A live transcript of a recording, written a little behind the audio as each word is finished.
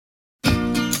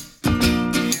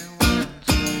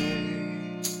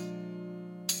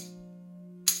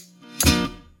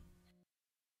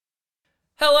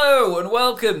Hello and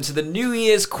welcome to the New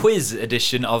Year's quiz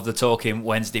edition of the Talking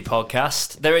Wednesday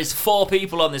podcast. There is 4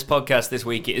 people on this podcast this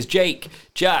week. It is Jake,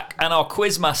 Jack, and our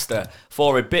quizmaster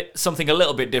for something a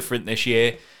little bit different this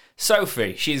year,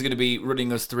 Sophie. She's going to be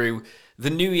running us through the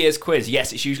New Year's quiz.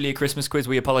 Yes, it's usually a Christmas quiz.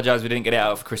 We apologise we didn't get it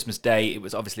out for Christmas Day. It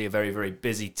was obviously a very, very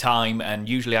busy time, and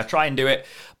usually I try and do it.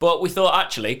 But we thought,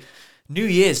 actually, New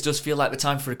Year's does feel like the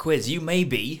time for a quiz. You may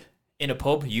be in a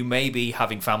pub, you may be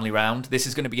having family round. This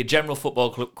is going to be a general football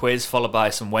club quiz followed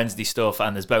by some Wednesday stuff,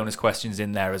 and there's bonus questions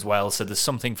in there as well, so there's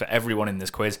something for everyone in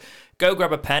this quiz. Go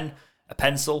grab a pen, a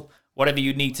pencil, whatever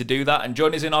you need to do that, and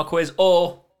join us in our quiz,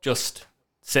 or just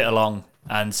sit along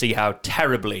and see how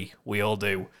terribly we all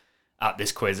do at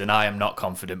this quiz, and I am not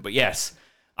confident. But yes,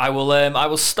 I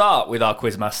will start with our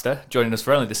quizmaster, joining us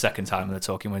for only the second time on the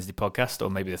Talking Wednesday podcast, or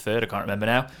maybe the third, I can't remember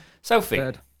now. Sophie.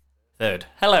 Third.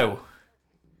 Hello.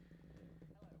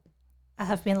 I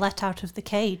have been let out of the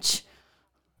cage.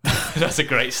 That's a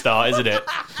great start, isn't it?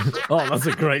 Oh, that's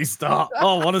a great start.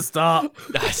 Oh, what a start.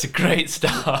 That's a great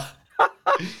start.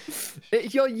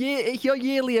 It's your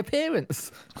yearly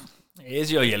appearance. It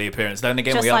is your yearly appearance. Then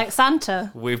again, Just like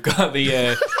Santa. We've got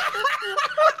the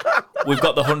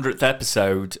 100th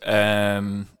episode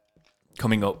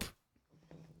coming up.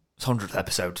 It's 100th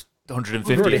episode.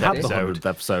 150th episode. 100th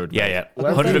episode. Yeah.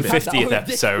 150th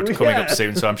episode coming up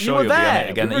soon, so I'm sure you'll be on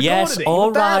it again. Yes,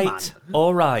 all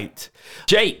right.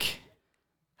 Jake,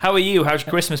 how are you? How's your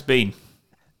Christmas been?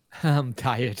 I'm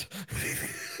tired.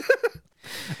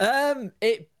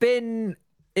 It's been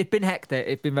hectic.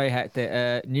 It's been very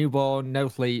hectic. Newborn, no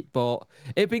sleep, but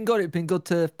it's been good. It's been good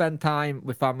to spend time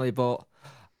with family, but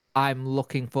I'm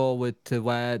looking forward to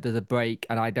where there's a break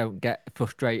and I don't get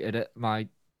frustrated at my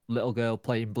little girl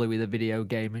playing Bluey the video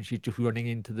game and she's just running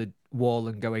into the wall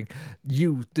and going,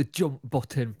 use the jump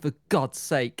button, for God's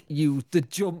sake, use the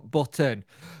jump button.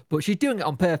 But she's doing it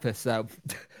on purpose, so.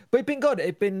 But it's been good.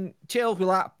 It's been chill,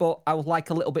 relaxed, but I would like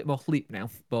a little bit more sleep now.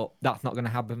 But that's not going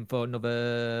to happen for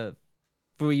another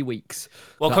 3 weeks.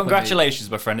 Well,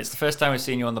 congratulations, my friend. It's the first time we've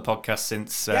seen you on the podcast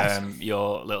since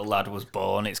your little lad was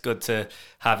born. It's good to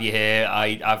have you here.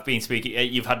 I've been speaking.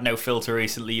 You've had no filter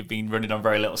recently. You've been running on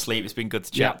very little sleep. It's been good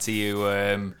to chat to you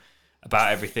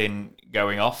about everything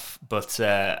going off. But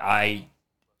I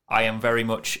am very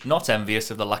much not envious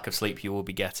of the lack of sleep you will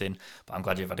be getting. But I'm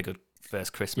glad you've had a good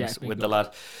first Christmas with the lad.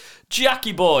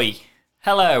 Jackie boy,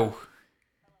 hello.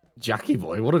 Jackie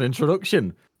boy, what an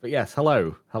introduction. But yes,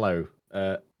 hello.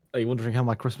 Are you wondering how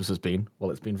my Christmas has been?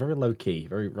 Well, it's been very low-key,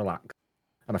 very relaxed.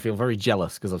 And I feel very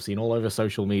jealous because I've seen all over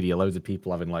social media loads of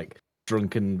people having, like,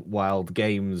 drunken, wild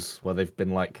games where they've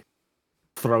been, like,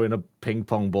 throwing a ping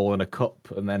pong ball in a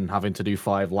cup and then having to do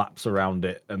 5 laps around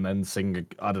it and then sing,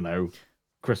 I don't know,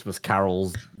 Christmas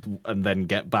carols and then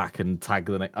get back and tag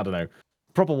the next, I don't know,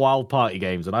 proper wild party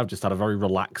games. And I've just had a very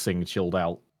relaxing, chilled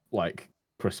out, like,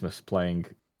 Christmas playing.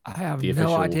 I have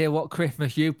no idea what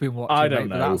Christmas you've been watching. I don't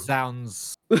know. That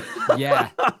sounds... Yeah.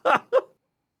 But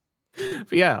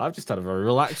yeah, I've just had a very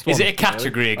relaxed one. Is it a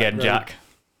category again, Jack?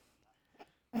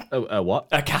 What?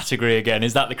 A category again.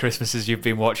 Is that the Christmases you've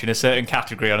been watching? A certain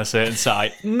category on a certain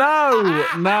site? No,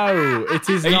 it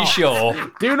is not. Are you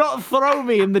sure? Do not throw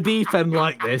me in the deep end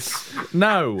like this.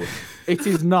 No, it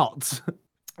is not.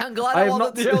 I'm glad I'm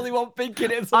not the only one thinking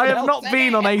it. I have not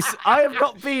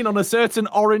been on a certain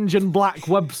orange and black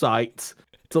website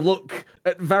to look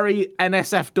at very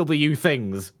NSFW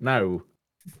things. No.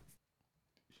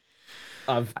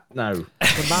 No.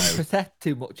 The man protect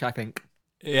too much, I think.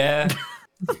 Yeah.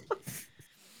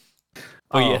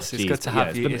 Yes, it's good to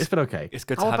have you. It's been okay. It's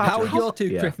good to have you. How was your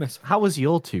two Christmas? How was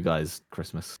your two guys'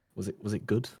 Christmas? Was it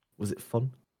good? Was it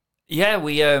fun? Yeah,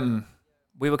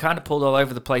 we were kind of pulled all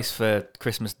over the place for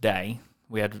Christmas Day.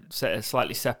 We had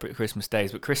slightly separate Christmas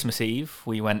days, but Christmas Eve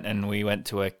we went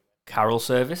to a carol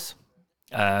service.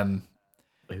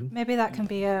 Maybe that can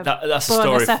be a that's a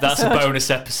story. That's a bonus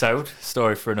episode.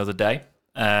 Story for another day.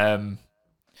 But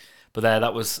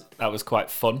that was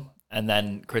quite fun. And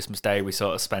then Christmas Day we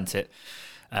sort of spent it.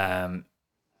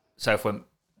 Soph went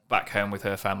back home with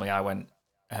her family.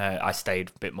 I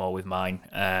stayed a bit more with mine.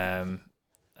 And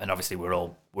obviously we're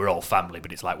all family,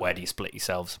 but it's like, where do you split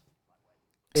yourselves?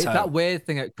 It's that weird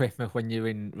thing at Christmas when you're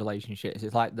in relationships.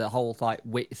 It's like the whole like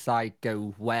which side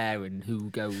goes where and who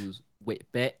goes which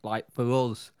bit. Like for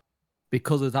us,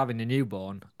 because of us having a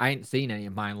newborn, I ain't seen any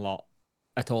of mine lot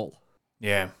at all.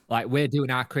 Yeah. Like we're doing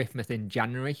our Christmas in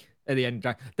January at the end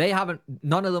of January.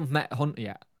 None of them met Hunter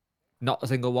yet. Not a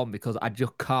single one, because I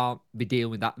just can't be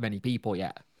dealing with that many people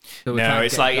yet. So no,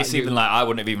 it's even like I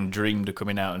wouldn't have even dreamed of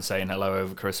coming out and saying hello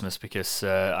over Christmas because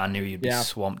I knew you'd be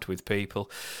swamped with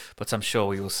people. But I'm sure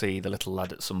we will see the little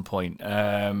lad at some point.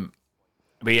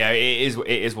 But yeah, it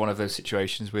is one of those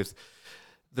situations with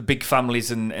the big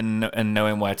families and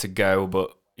knowing where to go.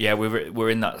 But yeah, we're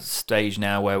in that stage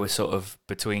now where we're sort of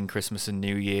between Christmas and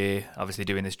New Year. Obviously,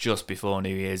 doing this just before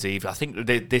New Year's Eve. I think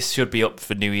this should be up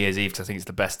for New Year's Eve because I think it's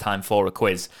the best time for a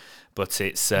quiz. But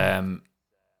it's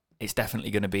definitely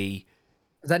going to be.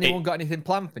 Has anyone got anything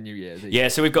planned for New Year's Eve? Yeah,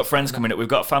 so we've got friends coming up. We've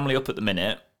got family up at the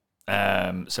minute.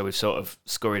 So we've sort of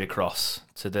scurried across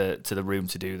to the room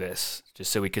to do this,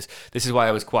 just so because this is why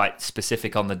I was quite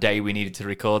specific on the day we needed to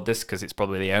record this because it's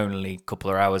probably the only couple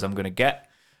of hours I'm going to get.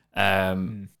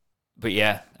 But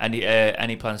yeah,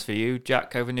 any plans for you,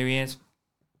 Jack, over New Year's?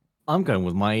 I'm going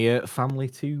with my family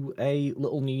to a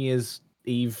little New Year's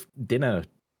Eve dinner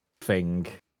thing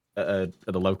at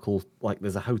a local, like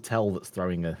there's a hotel that's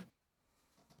throwing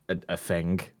a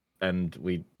thing, and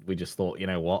we just thought, you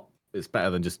know what, it's better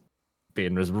than just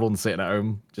being as everyone sitting at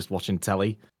home just watching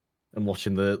telly and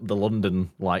watching the London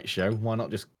light show. Why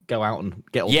not just go out and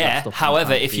get all that stuff?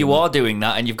 However, if you are doing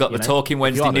that and you've got the Talking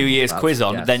Wednesday New Year's quiz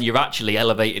on, then you've actually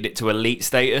elevated it to elite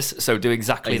status. So do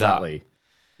exactly that.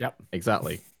 Yep.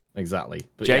 Exactly.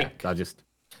 But Jake? Yeah,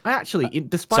 I actually,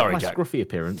 despite my Jack. scruffy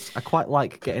appearance, I quite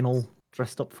like getting all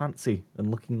dressed up fancy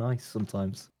and looking nice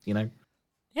sometimes, you know?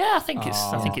 Yeah, I think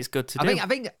it's good to do.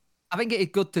 I think it is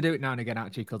good to do it now and again,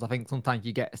 actually, because I think sometimes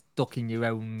you get stuck in your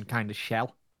own kind of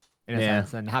shell, in a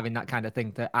sense, and having that kind of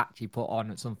thing to actually put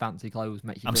on some fancy clothes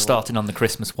makes you. I'm starting on the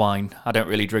Christmas wine. I don't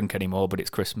really drink anymore, but it's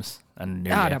Christmas and New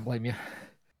Year. I don't blame you.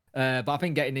 But I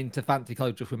think getting into fancy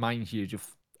clothes just reminds you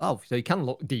so you can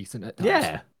look decent at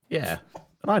times. Yeah.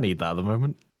 And I need that at the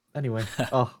moment. Anyway,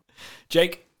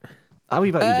 Jake. How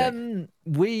about you, Jake?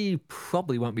 We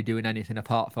probably won't be doing anything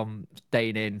apart from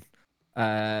staying in.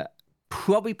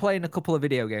 Probably playing a couple of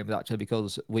video games actually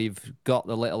because we've got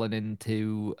the little one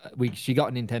into. She got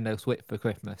a Nintendo Switch for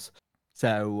Christmas,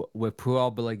 so we're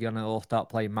probably gonna all start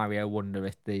playing Mario Wonder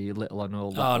if the little one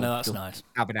all. Oh no, that's nice.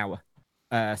 Have an hour.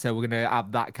 So we're gonna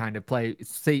have that kind of play.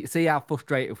 See how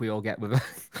frustrated we all get with it.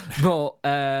 but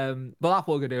that's what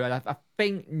we're gonna do. And I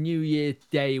think New Year's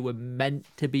Day we're meant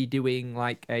to be doing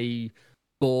like a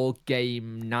board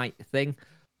game night thing,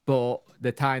 but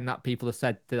the time that people have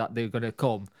said that they're gonna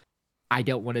come, I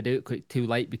don't want to do it 'cause it's too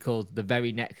late because the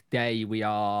very next day we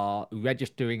are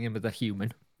registering him as a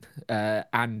human,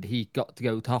 and he got to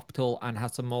go to hospital and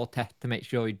have some more tests to make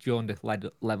sure his jaundice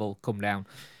level come down.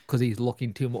 Because he's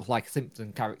looking too much like a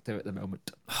Simpson character at the moment.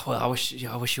 Well, I wish you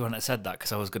hadn't have said that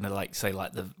because I was going to say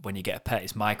when you get a pet,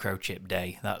 it's microchip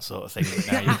day, that sort of thing. But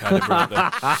now you kind of brought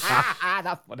that.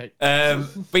 That's funny.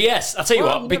 But yes, I'll tell you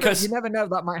what, because you never know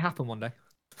that might happen one day.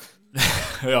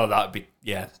 Oh, that'd be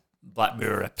Black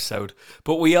Mirror episode.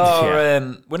 But we are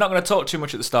we're not going to talk too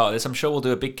much at the start of this. I'm sure we'll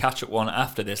do a big catch-up one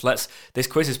after this. This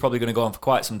quiz is probably going to go on for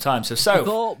quite some time.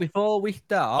 So before we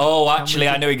start. Oh, actually,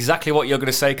 I know exactly what you're going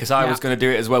to say because I was going to do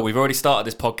it as well. We've already started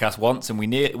this podcast once, and we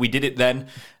did it then,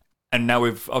 and now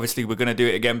we're going to do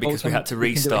it again because we had to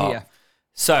restart.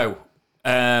 So,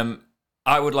 I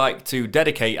would like to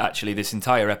dedicate actually this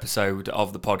entire episode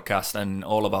of the podcast and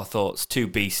all of our thoughts to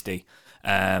Beastie.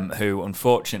 Who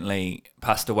unfortunately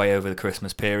passed away over the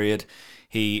Christmas period.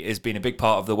 He has been a big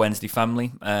part of the Wednesday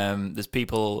family. There's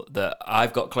people that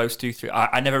I've got close to through.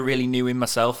 I never really knew him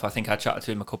myself. I think I chatted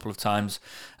to him a couple of times.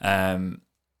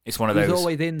 It's one of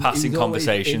those passing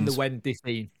conversations. In the Wednesday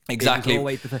scene.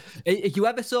 Exactly. If you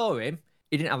ever saw him,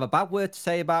 he didn't have a bad word to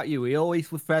say about you. He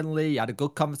always was friendly. He had a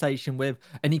good conversation with,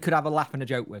 and he could have a laugh and a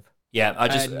joke with. Yeah,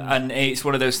 and it's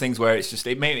one of those things where it's just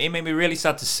it made me really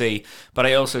sad to see. But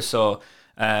I also saw,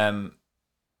 on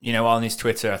his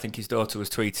Twitter, I think his daughter was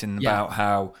tweeting about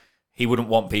how he wouldn't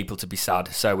want people to be sad.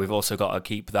 So we've also got to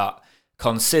keep that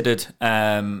considered.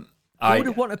 I would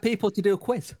have wanted people to do a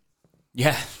quiz.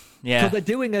 Yeah. Because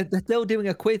they're still doing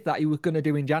a quiz that he was going to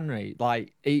do in January.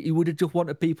 Like he would have just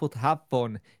wanted people to have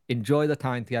fun, enjoy the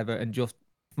time together, and just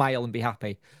smile and be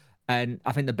happy. And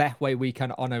I think the best way we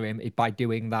can honour him is by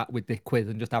doing that with the quiz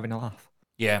and just having a laugh.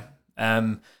 Yeah.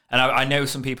 And I know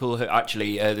some people who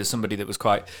actually, there's somebody that was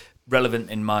quite relevant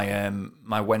in my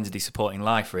my Wednesday supporting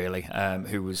life, really,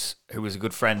 who was a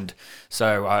good friend.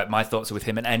 So my thoughts are with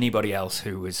him and anybody else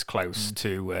who was close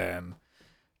to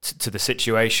the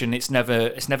situation. It's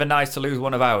never nice to lose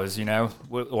one of ours,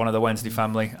 one of the Wednesday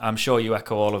family. I'm sure you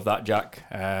echo all of that, Jack.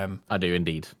 I do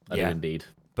indeed. I do indeed.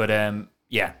 But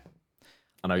yeah.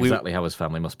 I know exactly how his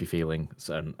family must be feeling,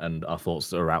 and our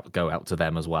thoughts go out to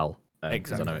them as well.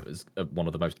 Exactly. I know it was one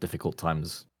of the most difficult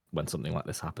times when something like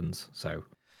this happens. So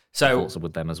So thoughts are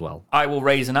with them as well. I will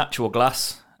raise an actual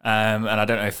glass, and I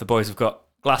don't know if the boys have got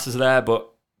glasses there, but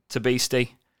to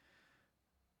Beastie,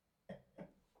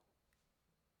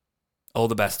 all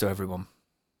the best to everyone.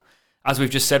 As we've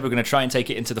just said, we're going to try and take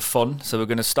it into the fun, so we're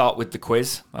going to start with the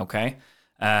quiz, okay?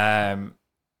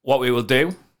 What we will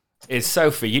do is,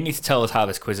 Sophie, you need to tell us how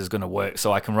this quiz is going to work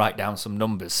so I can write down some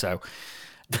numbers. So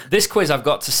this quiz I've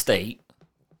got to state.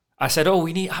 I said,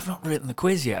 I've not written the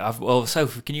quiz yet. Well,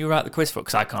 Sophie, can you write the quiz for it?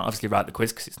 Because I can't obviously write the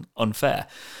quiz because it's unfair.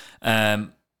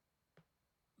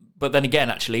 But then again,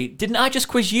 actually, didn't I just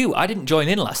quiz you? I didn't join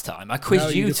in last time. I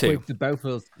quizzed you two. Quizzed both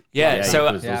of us. Yeah,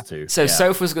 so Yeah.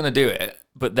 Soph was going to do it,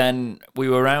 but then we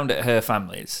were around at her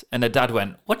family's, and her dad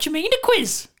went, "What do you mean a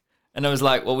quiz?" And I was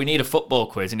like, "Well, we need a football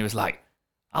quiz," and he was like,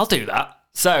 "I'll do that."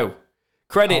 So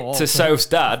credit to Soph's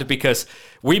dad, because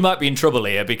we might be in trouble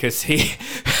here because he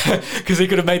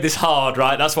could have made this hard,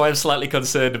 right? That's why I'm slightly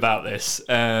concerned about this.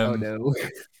 Oh no.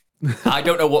 I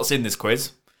don't know what's in this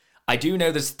quiz. I do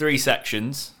know there's 3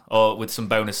 sections, or with some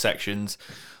bonus sections.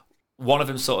 One of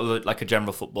them sort of like a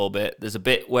general football bit. There's a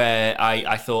bit where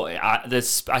I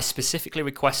specifically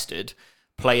requested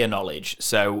player knowledge.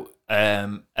 So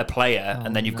a player,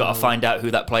 and then you've got to find out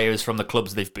who that player is from the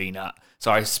clubs they've been at.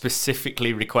 So I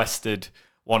specifically requested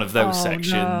one of those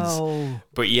sections. No.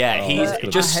 But yeah, he's I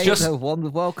hate just those ones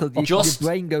as well because your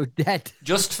brain goes dead.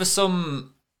 just for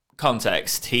some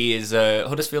context, he is a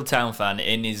Huddersfield Town fan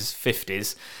in his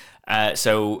 50s.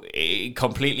 So it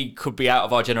completely could be out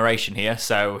of our generation here.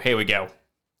 So here we go.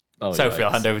 Sophie,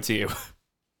 I'll hand over to you.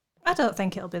 I don't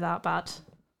think it'll be that bad.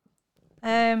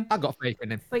 I got faith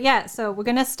in him. But yeah, so we're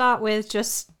going to start with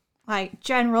just like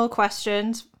general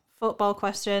questions, football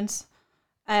questions.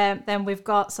 Then we've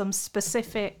got some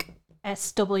specific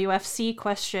SWFC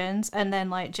questions. And then,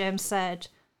 like James said,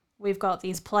 we've got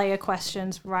these player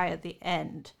questions right at the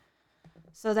end.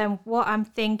 So then what I'm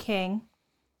thinking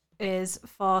is,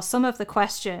 for some of the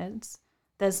questions,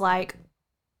 there's like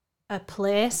a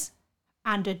place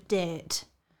and a date.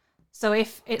 So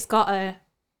if it's got a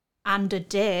and a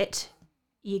date,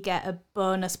 you get a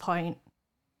bonus point.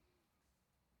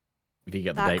 If you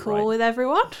get the That date cool right. with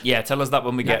everyone? Yeah, tell us that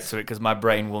when we get to it, because my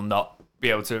brain will not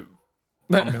be able to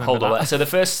hold all that. So the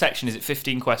first section, is it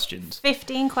 15 questions?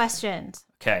 15 questions.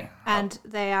 Okay. And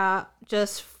they are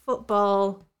just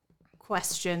football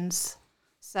questions.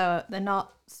 So they're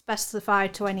not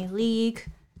specified to any league.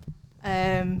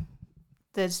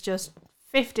 There's just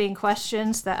 15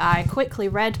 questions that I quickly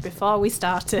read before we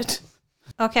started.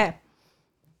 Okay.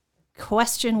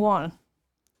 Question 1.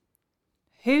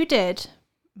 Who did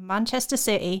Manchester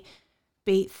City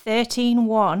beat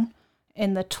 13-1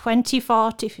 in the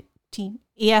 2014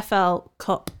 EFL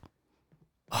Cup?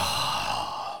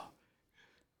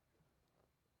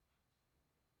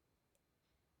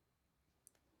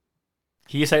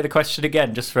 Can you say the question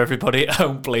again, just for everybody at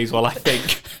home, please, while I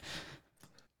think?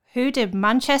 Who did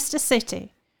Manchester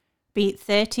City beat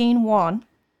 13-1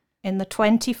 in the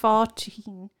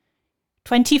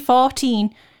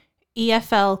 2014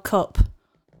 EFL Cup?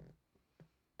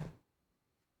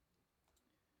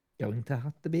 Going to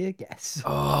have to be a guess.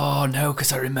 Oh, no,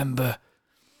 because I remember.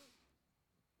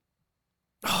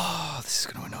 Oh, this is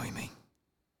going to annoy me.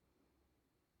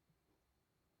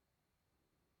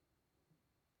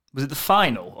 Was it the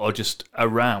final or just a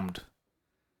round?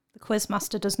 The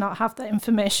quizmaster does not have that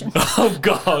information. Oh,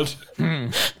 God.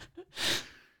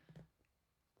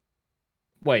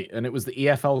 Wait, and it was the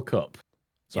EFL Cup.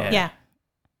 Sorry. Yeah.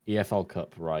 EFL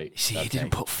Cup, right. See, okay. he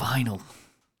didn't put final.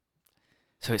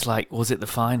 So it's like, was it the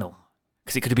final?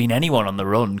 Because it could have been anyone on the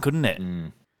run, couldn't it?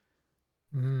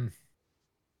 Oh,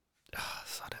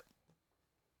 sod it.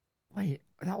 Wait,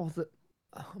 that was it.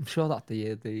 I'm sure that's the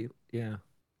year. Yeah.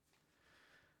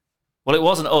 Well, it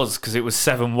wasn't us, because it was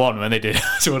 7-1 when they did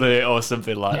it or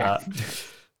something like that.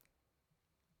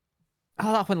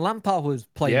 Oh, that's when Lampard was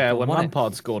playing. Yeah, when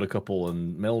Lampard scored a couple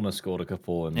and Milner scored a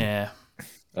couple. And Yeah.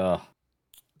 Oh,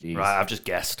 jeez. Right, I've just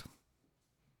guessed.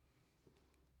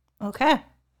 Okay.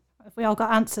 Have we all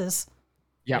got answers?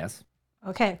 Yes.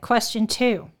 Okay, question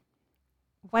 2.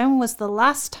 When was the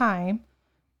last time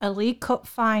a League Cup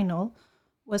final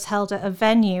was held at a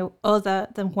venue other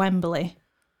than Wembley?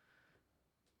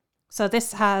 So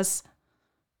this has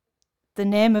the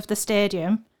name of the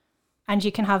stadium, and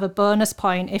you can have a bonus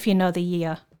point if you know the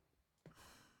year.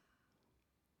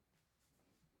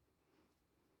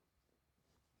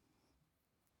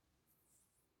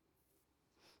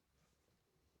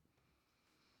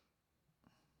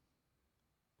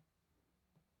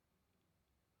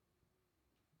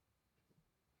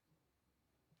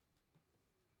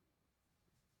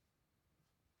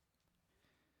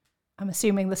 I'm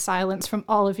assuming the silence from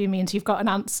all of you means you've got an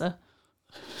answer.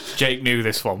 Jake knew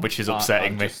this one, which is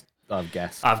upsetting me. I've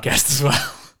guessed. I've guessed as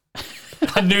well.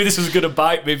 I knew this was going to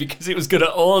bite me because it was going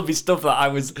to all be stuff that I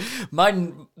was...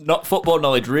 My not football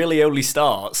knowledge really only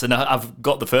starts, and I've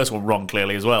got the first one wrong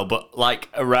clearly as well, but like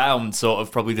around sort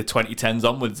of probably the 2010s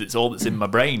onwards, it's all that's in my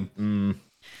brain.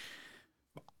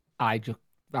 I'm just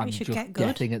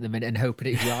guessing at the minute and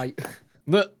hoping it's right.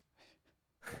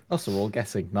 Oh, so we're all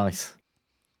guessing. Nice.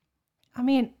 I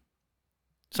mean...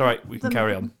 It's all right, we can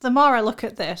carry on. The more I look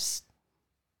at this,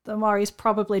 the more he's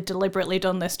probably deliberately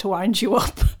done this to wind you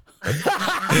up. Of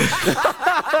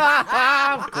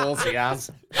course he has.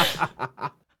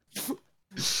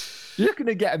 You're going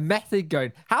to get a method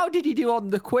going. How did you do on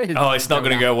the quiz? Oh, it's not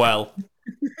going to go well.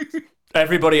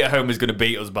 Everybody at home is going to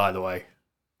beat us, by the way.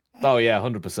 Oh, yeah,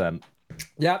 100%.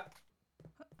 Yep.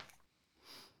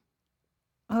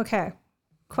 Okay.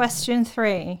 Question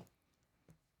 3.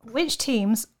 Which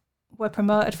teams were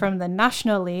promoted from the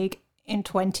National League in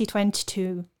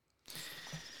 2022?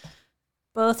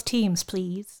 Both teams,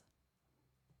 please.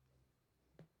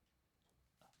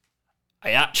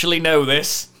 I actually know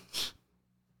this.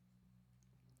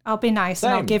 I'll be nice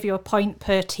and I'll give you a point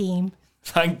per team.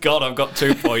 Thank God I've got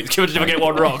 2 points. Can I get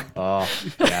one wrong? Oh,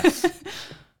 yes.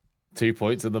 2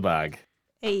 points in the bag.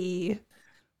 Hey.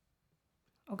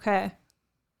 Okay.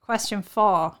 Question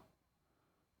 4.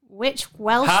 Which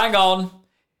Welsh... Hang on.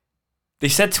 They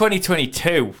said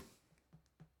 2022.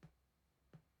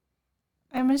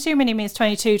 I'm assuming he means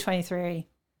 22, 23.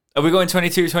 Are we going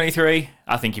 22, 23?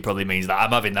 I think he probably means that.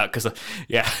 I'm having that because,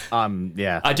 yeah.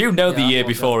 Yeah. I do know the year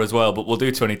before as well, but we'll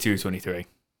do 22, 23.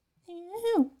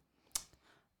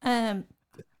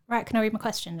 Right, can I read my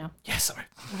question now? Yes, sorry.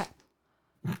 Okay.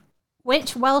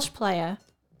 Which Welsh player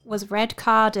was red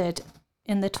carded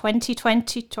in the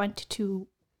 2020-22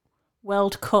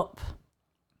 World Cup?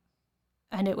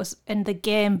 And it was in the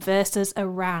game versus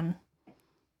Iran.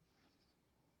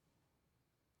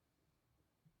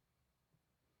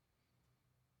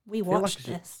 We watched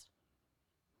this.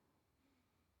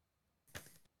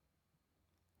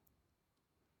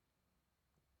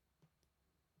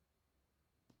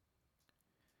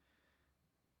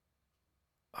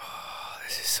 Oh,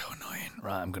 this is so annoying.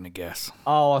 Right, I'm going to guess.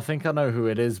 Oh, I think I know who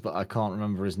it is, but I can't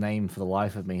remember his name for the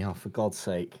life of me. Oh, for God's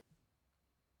sake.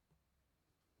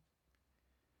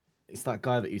 It's that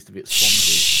guy that used to be at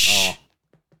Swansea. Oh,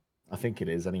 I think it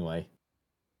is anyway.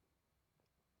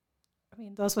 I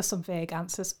mean, those were some vague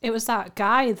answers. It was that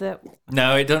guy that...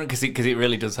 No, it doesn't because it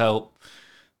really does help.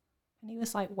 And he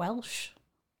was like Welsh.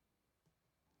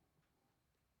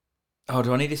 Oh,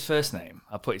 do I need his first name?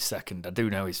 I'll put his second. I do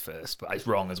know his first, but it's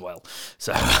wrong as well.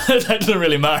 So that doesn't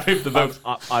really matter if they're both...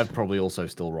 I'm probably also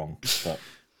still wrong. But...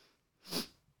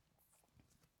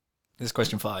 This is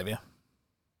question 5, yeah?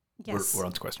 Yes. We're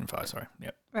on to question 5, sorry.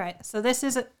 Yep. Right, so this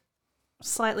is a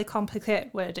slightly complicated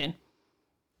wording.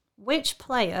 Which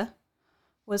player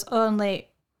was only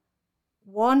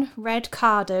one red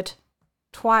carded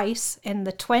twice in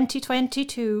the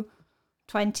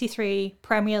 2022-23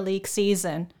 Premier League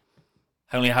season?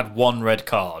 Only had one red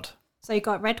card. So he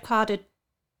got red carded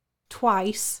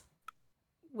twice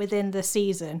within the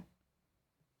season.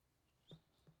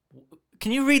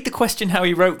 Can you read the question how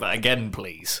he wrote that again,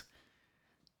 please?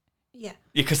 Yeah.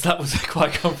 Because that was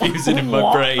quite confusing in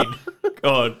my brain. Go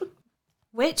on.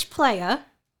 Which player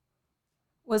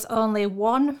was only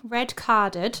one red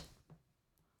carded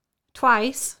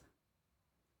twice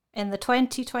in the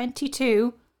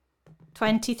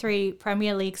 2022-23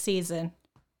 Premier League season?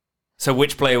 So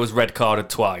which player was red carded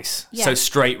twice? Yeah. So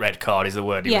straight red card is the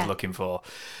word he was looking for.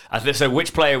 So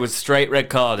which player was straight red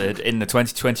carded in the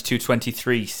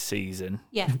 2022-23 season?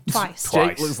 Yeah, twice.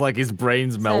 Jake looks like his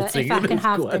brain's melting. So if I can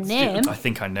have the name I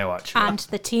think I know, actually. and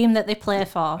the team that they play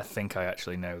for. I think I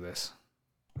actually know this.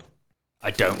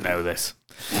 I don't know this.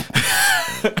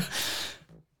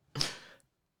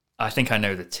 I think I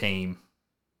know the team.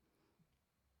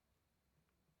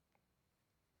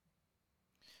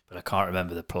 But I can't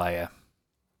remember the player.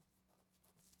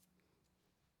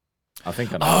 I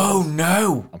think I know. Oh,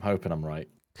 no. I'm hoping I'm right.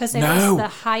 Because it was the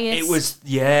highest. It was,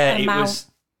 amount.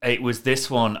 it was this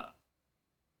one.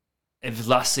 It was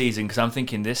last season, because I'm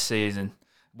thinking this season.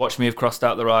 Watch me have crossed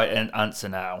out the right answer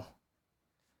now.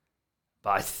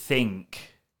 But I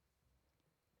think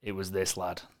it was this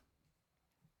lad.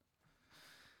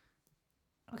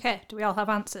 Okay, do we all have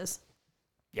answers?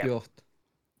 Yeah. Just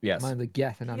Yes. mind the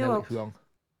guess and I know it's wrong.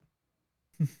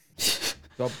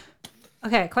 Rob.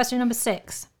 Okay, question number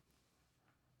 6.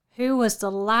 Who was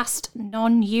the last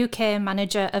non-UK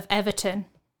manager of Everton?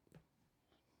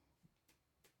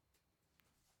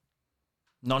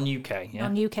 Non-UK, yeah?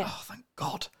 Non-UK. Oh, thank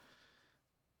God.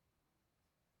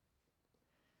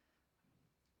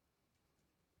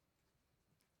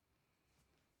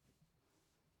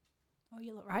 Oh,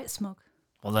 you look right smug.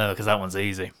 Well, no, because that one's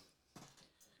easy.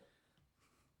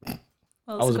 Well,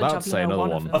 I it's was a good about job to you say know another of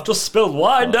one. them. I've just spilled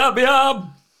wine down my arm.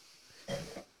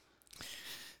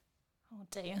 Oh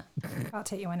dear. Can't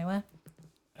take you anywhere.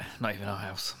 Not even our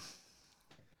house.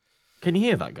 Can you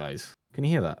hear that, guys? Can you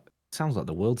hear that? Sounds like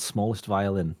the world's smallest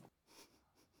violin.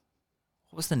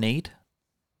 What was the need?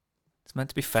 It's meant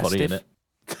to be Funny, festive.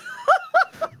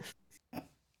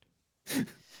 innit?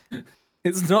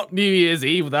 It's not New Year's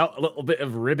Eve without a little bit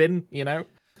of ribbon, you know?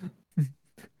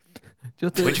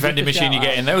 Which vending machine you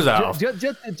getting those out of?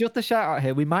 Just a shout out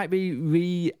here. We might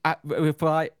be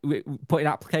putting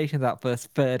applications out for a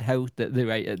third host at the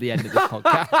rate at the end of this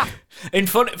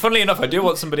podcast. Funnily enough, I do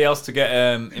want somebody else to get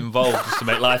involved just to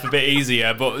make life a bit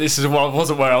easier, but this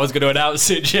wasn't where I was going to announce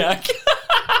it, Jack.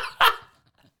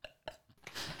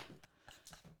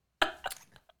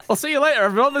 I'll see you later,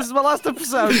 everyone. This is my last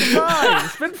episode. Goodbye.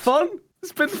 It's been fun.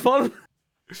 It's been fun.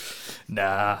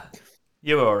 Nah,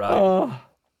 you're all right. Oh.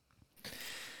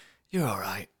 You're all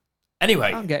right.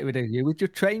 Anyway. Can't get rid of you. We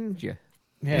just trained you.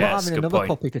 Yeah, Not that's a having good another point.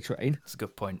 puppy to train. That's a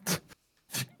good point.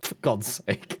 For God's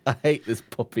sake. I hate this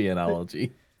puppy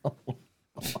analogy. Oh,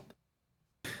 God.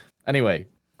 Anyway,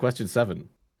 question 7.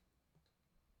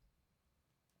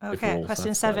 Okay, all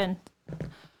question satisfied. 7.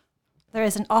 There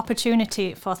is an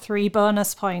opportunity for 3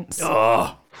 bonus points.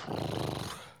 Oh,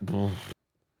 Who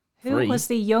 3? was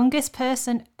the youngest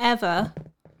person ever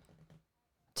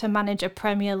to manage a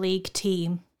Premier League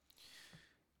team?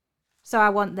 So I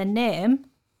want the name,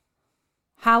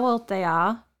 how old they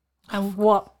are, and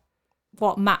what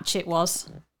match it was.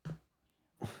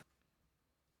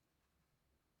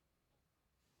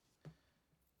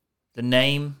 the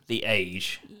name, the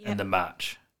age, Yeah. and the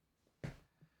match.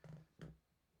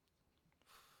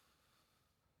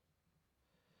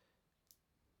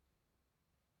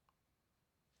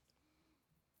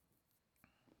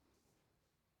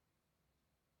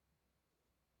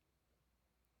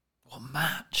 What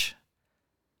match?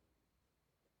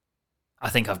 I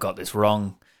think I've got this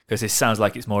wrong because this sounds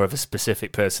like it's more of a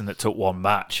specific person that took one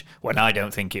match when I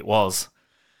don't think it was.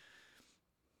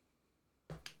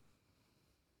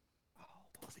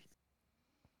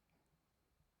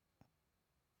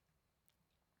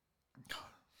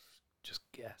 Just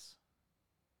guess.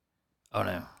 Oh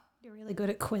no. You're really good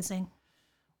at quizzing.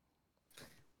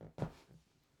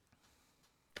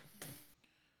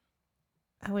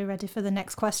 Are we ready for the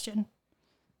next question?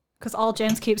 Because all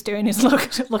James keeps doing is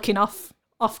looking off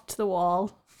to the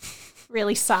wall.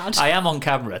 Really sad. I am on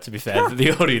camera, to be fair.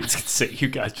 The audience can see. You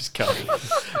guys just can't.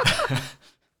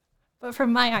 But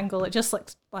from my angle, it just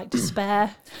looks like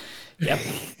despair. Yep.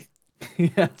 Yeah.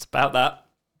 It's about that.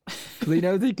 So he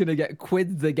knows he's going to get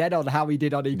quizzed again on how he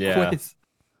did on his Yeah. quiz.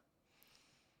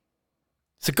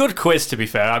 It's a good quiz, to be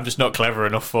fair. I'm just not clever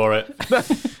enough for it.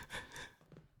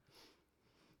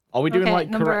 Are we doing Okay, like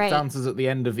number correct 8. answers at the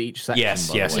end of each section? Yes,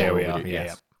 by the yes, way, yeah, or we would are. it- Yeah,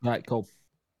 yes. Right, cool.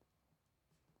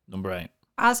 Number 8.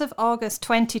 As of August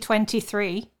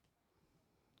 2023,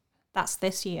 that's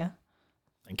this year,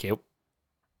 Thank you.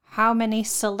 how many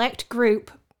select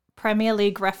group Premier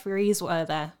League referees were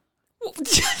there?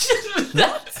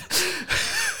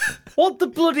 What the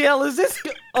bloody hell is this?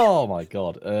 Oh my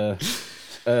god.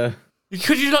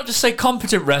 Could you not just say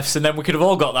competent refs and then we could have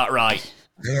all got that right?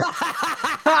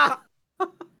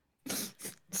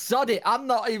 Sod it. I'm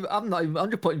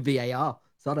just putting VAR.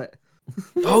 Sod it.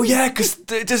 Oh, yeah, because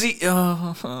does he...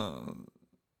 I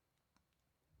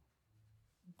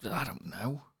don't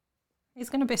know. He's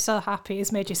going to be so happy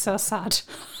he's made you so sad.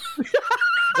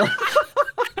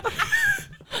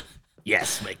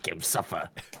 Yes, make him suffer.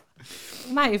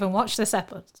 You might even watch this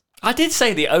episode. I did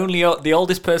say the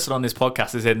oldest person on this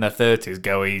podcast is in their 30s.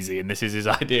 Go easy, and this is his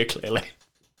idea, clearly.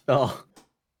 Oh.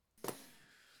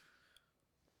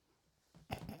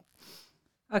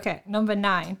 Okay, number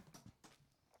 9.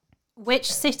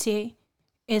 Which city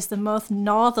is the most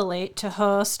northerly to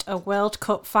host a World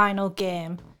Cup final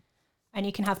game? And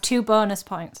you can have 2 bonus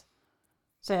points.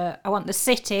 So I want the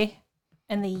city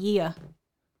and the year.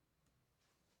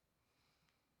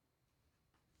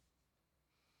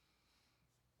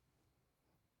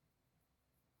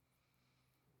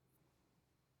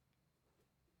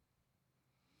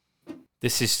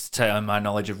 This is to tell my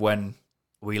knowledge of when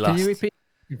we last... Can you repeat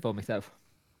for myself?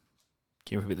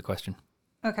 Can you repeat the question?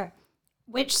 Okay.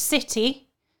 Which city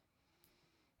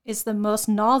is the most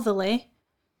northerly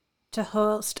to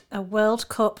host a World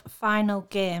Cup final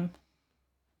game?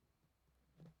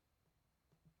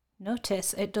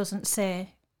 Notice it doesn't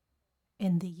say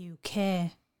in the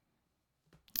UK?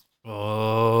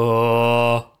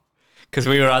 Oh, because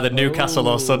we were either Newcastle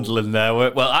or Sunderland there.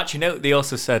 Well, actually, no, they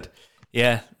also said,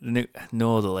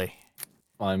 Northerly.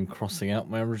 I'm crossing out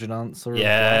my original answer.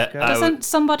 Yeah. Doesn't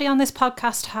somebody on this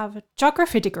podcast have a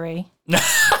geography degree?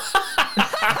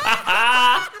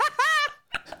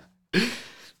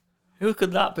 Who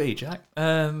could that be, Jack?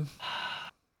 I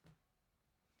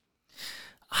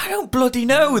don't bloody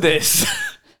know this.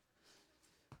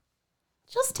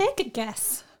 Just take a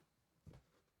guess.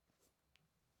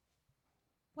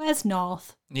 Where's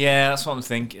North? Yeah, that's what I'm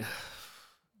thinking.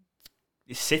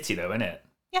 It's City, though, isn't it?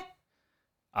 Yeah.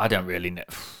 I don't really know.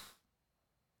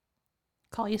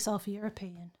 Call yourself a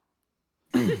European.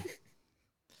 Do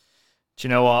you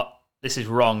know what? This is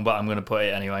wrong, but I'm going to put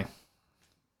it anyway.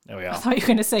 There we I are. thought you were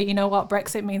going to say, you know what,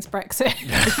 Brexit means Brexit.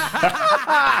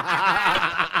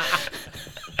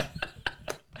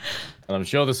 And I'm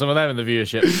sure there's some of them in the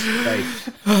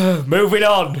viewership. Moving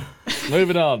on.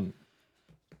 Moving on.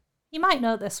 You might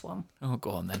know this one. Oh,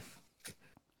 go on then.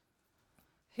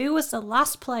 Who was the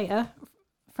last player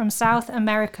from South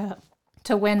America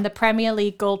to win the Premier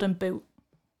League Golden Boot?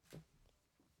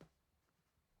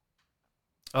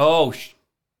 Oh,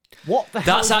 What the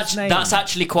hell that's is his name? that's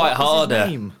actually quite What is his harder.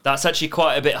 name? That's actually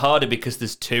quite a bit harder because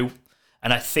there's two,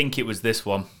 and I think it was this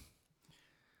one.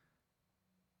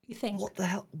 You think? What the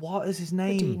hell? What is his do you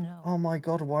name? know? Oh my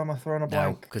god, why am I throwing a No,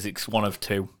 blank? because it's one of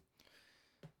two,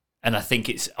 and I think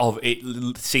it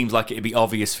seems like it'd be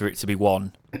obvious for it to be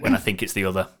one when I think it's the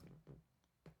other.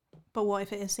 But what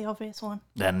if it is the obvious one?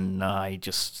 Then I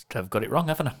just have got it wrong,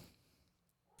 haven't I?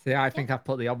 See, I think I've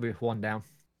put the obvious one down.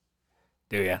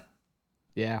 Do you?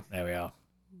 Yeah. There we are.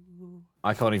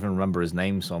 I can't even remember his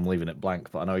name, so I'm leaving it blank,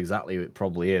 but I know exactly who it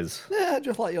probably is. Yeah,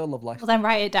 just like your love life. Well, then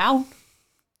write it down.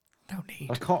 No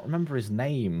need. I can't remember his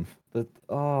name.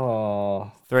 Oh.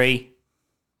 3,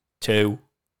 2,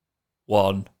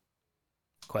 1.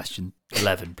 Question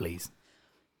 11, please.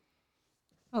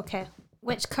 Okay.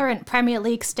 Which current Premier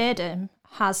League stadium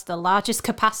has the largest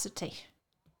capacity?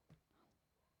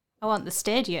 I want the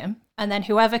stadium, and then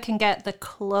whoever can get the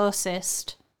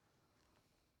closest,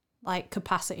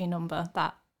 capacity number,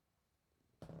 that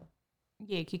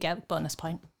you get a bonus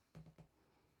point.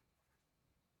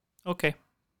 Okay.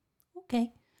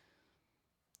 Okay.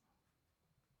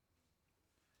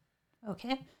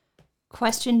 Okay.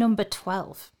 Question number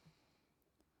 12.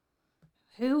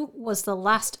 Who was the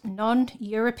last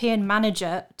non-European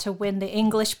manager to win the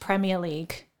English Premier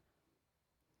League?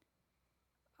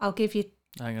 I'll give you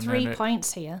Hang on, 3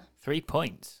 points here. 3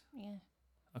 points. Yeah.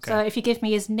 Okay. So if you give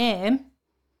me his name,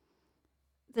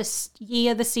 the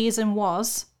year the season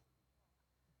was,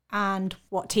 and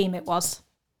what team it was.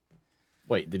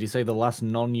 Wait, did you say the last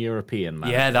non-European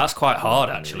man? Yeah, that's quite hard,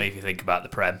 actually, if you think about the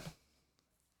Prem.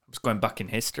 I was going back in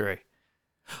history.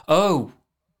 Oh,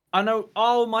 I know.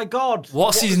 Oh my god. What's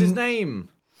What his was his name?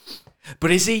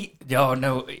 but is he? Oh,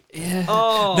 no. Yeah.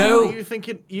 Oh, No. Are you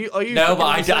thinking? Are you? No, thinking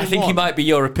but of the I same think he one? might be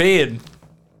European.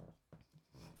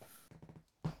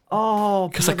 Oh,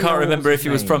 Because I bloody can't hell, remember what's if he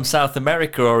his was name? from South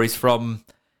America or he's from,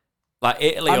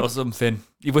 Italy or something.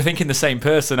 We're thinking the same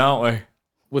person, aren't we?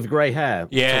 With grey hair.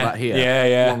 Yeah, So that here.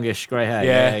 yeah. Longish grey hair.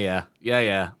 Yeah.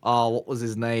 Yeah. Oh, what was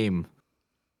his name?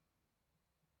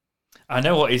 I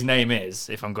know what his name is,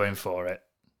 if I'm going for it.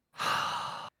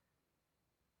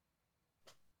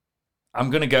 I'm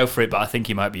going to go for it, but I think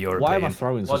he might be European. Why am I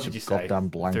throwing What such did a you say? goddamn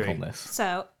blank 3. on this?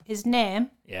 So his name,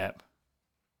 Yeah.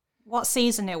 what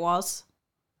season it was,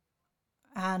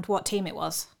 and what team it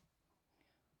was.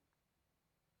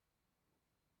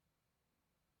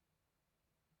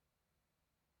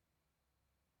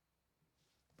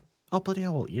 Oh, bloody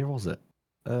hell, what year was it?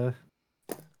 I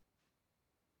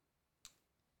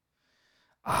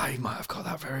might have got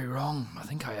that very wrong. I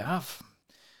think I have.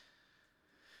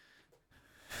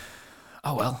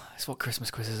 Oh, well. It's what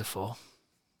Christmas quizzes are for.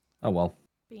 Oh, well.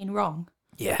 Being wrong.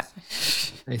 Yeah.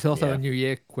 It's also Yeah. a New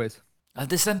Year quiz. And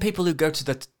there's them people who go to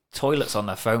the toilets on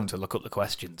their phone to look up the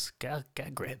questions. Get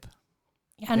a grip.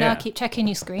 Yeah, I know. Yeah. Keep checking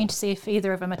your screen to see if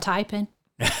either of them are typing.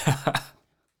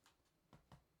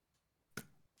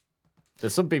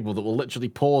 There's some people that will literally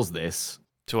pause this.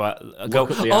 To go,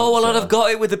 Look at the oh, well, answer. I've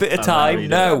got it with a bit of And time. read it.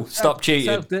 No, stop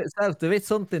cheating. So there is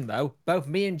something though. Both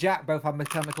me and Jack both have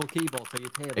mechanical keyboards, so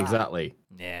you'd hear that. Exactly.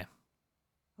 Yeah.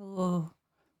 Oh,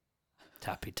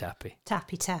 Tappy, tappy.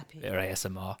 tappy tappy. Bit of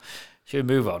ASMR. Should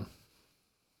we move on?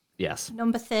 Yes.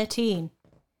 Number 13.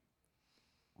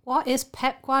 What is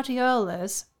Pep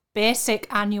Guardiola's basic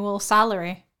annual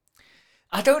salary?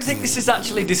 I don't think this is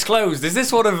actually disclosed. Is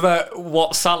this one of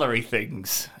what salary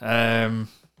things?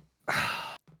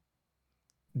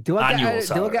 Do I Annual get a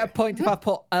salary. point if I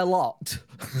put a lot?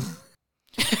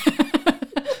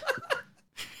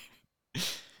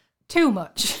 Too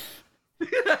much.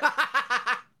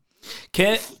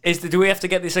 Do we have to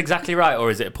get this exactly right, or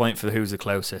is it a point for who's the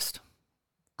closest?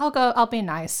 I'll be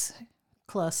nice.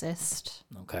 Closest.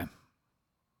 Okay.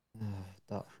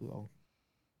 That's wrong.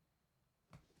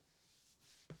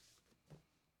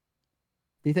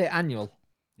 Do you say annual?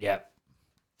 Yeah.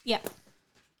 Yep.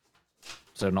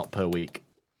 So not per week.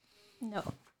 No.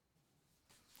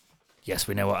 Yes,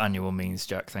 we know what annual means,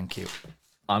 Jack. Thank you.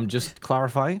 I'm just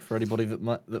clarifying for anybody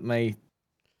that may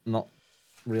not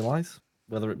realise,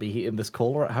 whether it be in this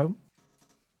call or at home.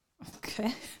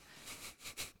 Okay.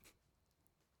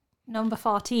 Number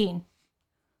 14.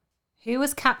 Who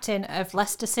was captain of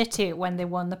Leicester City when they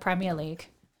won the Premier League?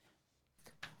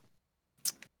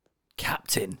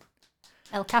 Captain.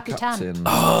 El Capitan. Captain.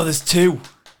 Oh, there's two.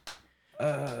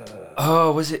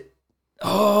 Oh, was it?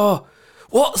 Oh,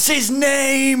 what's his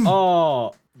name?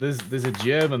 Oh, there's a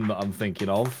German that I'm thinking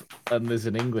of, and there's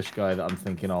an English guy that I'm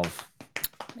thinking of.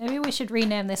 Maybe we should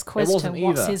rename this quiz to wasn't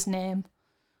What's either. His Name?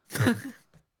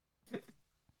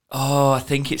 Oh, I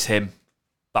think it's him,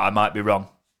 but I might be wrong.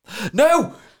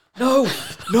 No, no,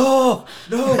 no,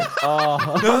 no,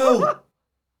 Oh, no.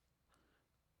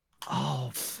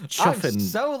 I'm chuffing.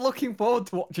 so looking forward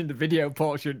to watching the video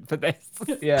portion for this.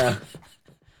 Yeah.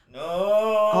 No.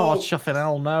 Oh, chuffing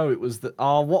hell no! It was the.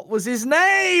 Oh, what was his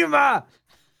name? I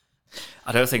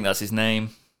don't think that's his name.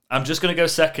 I'm just going to go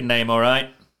second name, all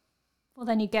right? Well,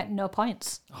 then you get no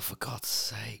points. Oh, for God's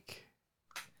sake.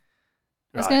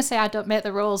 I was Right. going to say I don't make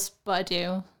the rules, but I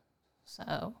do.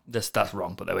 So, That's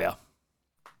wrong, but there we are.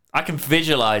 I can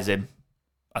visualize him,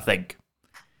 I think.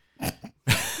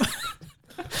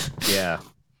 Yeah.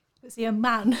 is he a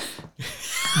man?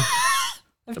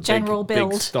 of A general big,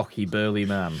 build. big, stocky, burly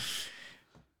man.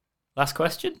 Last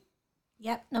question?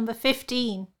 Yep, number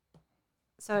 15.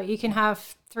 So you can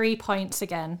have 3 points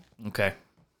again. Okay.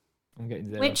 I'm getting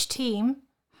zero. Which team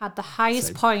had the highest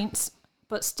Same. points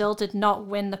but still did not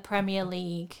win the Premier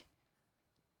League?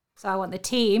 So I want the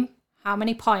team, how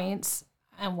many points,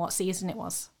 and what season it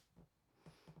was.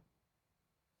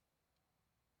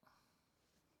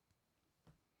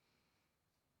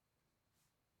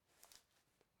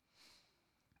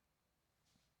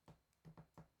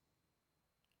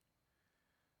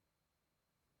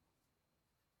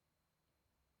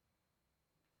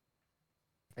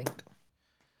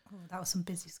 Oh, that was some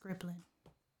busy scribbling.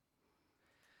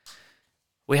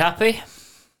 We happy?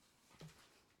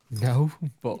 No,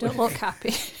 You but don't look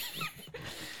happy.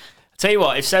 Tell you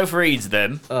what, if Soph reads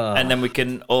them, Uh. and then we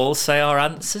can all say our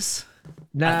answers.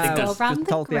 no, I think that's- Around just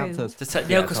the told the group. answers.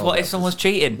 No, because tell what the if someone's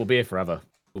cheating? We'll be here forever.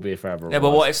 We'll be here forever. Yeah,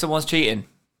 but what if someone's cheating?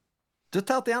 Just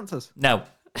tell the answers. No.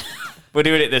 We're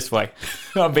doing it this way.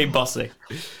 I'm being bossy.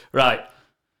 Right.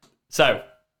 So,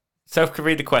 Soph can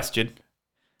read the question,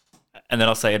 and then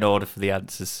I'll say an order for the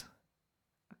answers.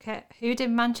 Okay, who did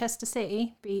Manchester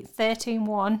City beat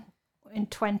 13-1 in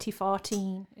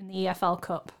 2014 in the EFL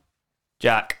Cup?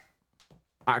 Jack,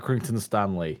 Accrington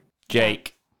Stanley.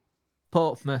 Jake,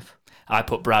 Portsmouth. I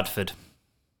put Bradford.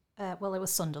 Well, it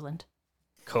was Sunderland.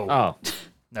 Cool. Oh,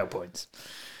 No points.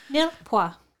 Nil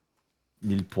point.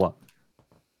 Nil point.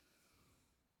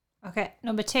 Okay,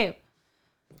 number 2.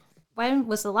 When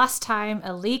was the last time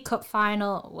a League Cup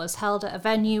final was held at a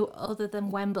venue other than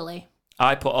Wembley?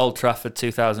 I put Old Trafford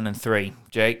 2003.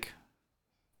 Jake,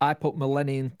 I put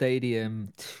Millennium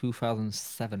Stadium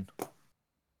 2007.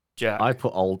 Jack. I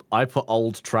put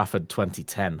Old Trafford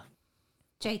 2010.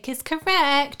 Jake is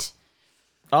correct.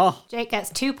 Oh, Jake gets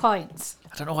 2 points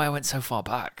I don't know why I went so far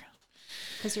back.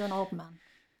 because you're an old man.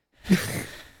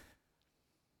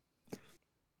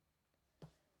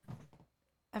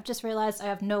 I've just realised I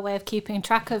have no way of keeping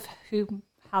track of who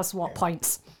has what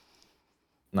points.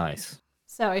 nice.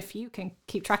 So if you can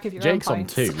keep track of your Jake's own on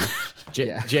points. 2.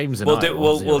 Yeah. James and We'll I do. are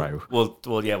We'll, on we'll,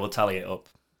 0. we'll tally it up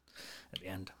at the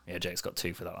end. Yeah, Jake's got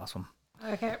 2 for that last one.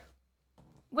 Okay.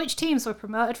 Which teams were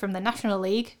promoted from the National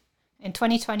League in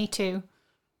 2022?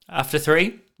 After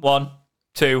 3, 1,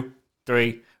 2,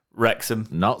 3. Wrexham.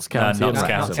 Notts County Notts and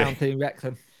County. Wrexham. County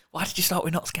Wrexham. Why did you start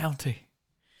with Notts County?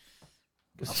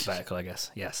 Alphabetical, I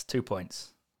guess. Yes, 2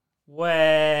 points.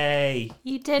 Way.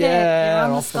 You did Yeah, it. You're on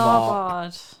the off the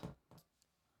mark. scoreboard.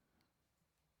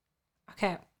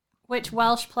 Okay. Which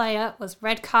Welsh player was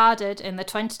red carded in the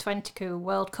 2022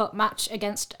 World Cup match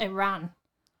against Iran?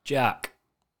 Jack.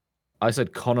 I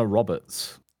said Connor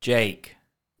Roberts. Jake.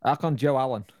 I've gone Joe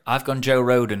Allen. I've gone Joe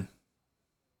Roden.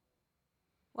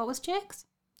 What was Jake's?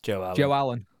 Joe Allen. Joe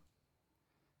Allen.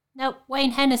 No,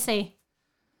 Wayne Hennessy.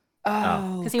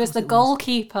 Oh, Because he was the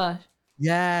goalkeeper.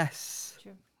 Yes.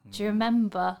 Do you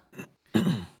remember?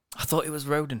 I thought it was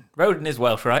Roden. Roden is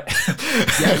Welsh, right?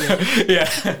 Yeah. Yeah.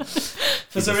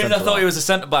 For some reason, I thought he was a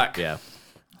centre back. Yeah.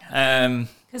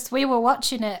 Because we were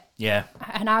watching it, Yeah.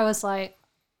 and I was like,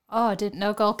 "Oh, I didn't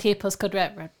know goalkeepers could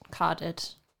get red carded."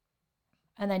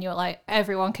 And then you were like,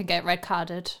 "Everyone can get red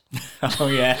carded." Oh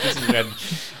yeah. This is when,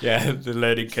 yeah, the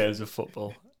learning curves of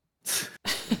football.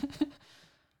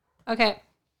 Okay,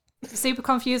 super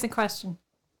confusing question.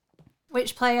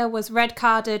 Which player was red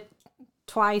carded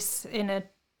twice in a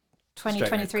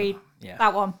 2023? Yeah.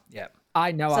 That one. Yeah.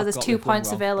 I know. So I've there's got 2 this one points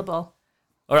wrong. available.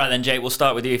 All right then, Jake. We'll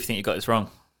start with you if you think you got this wrong.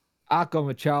 I've gone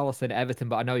with Charleston at Everton,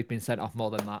 but I know he's been sent off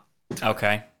more than that.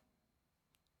 Okay.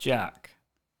 Jack.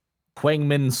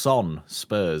 Heung-min Son,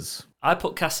 Spurs. I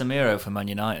put Casemiro for Man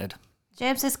United.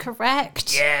 James is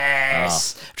correct.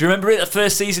 Yes. Do you remember it? The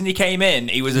first season he came in,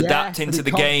 he was adapting but to he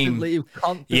the game.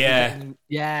 constantly Yeah.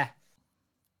 Yeah.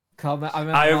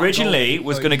 I originally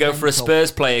was going to go for a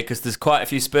Spurs player because there's quite a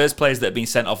few Spurs players that have been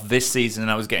sent off this season,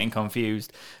 and I was getting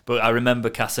confused. But I remember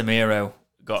Casemiro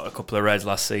got a couple of reds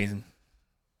last season.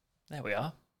 There we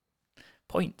are.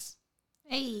 Points.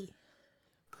 Hey.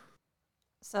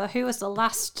 So who was the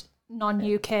last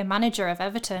non-UK manager of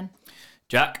Everton?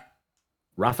 Jack.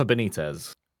 Rafa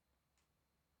Benitez.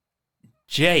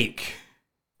 Jake.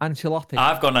 Ancelotti.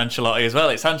 I've gone Ancelotti as well.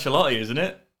 It's Ancelotti, isn't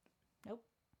it? Nope.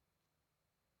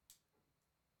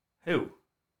 Who?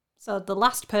 So the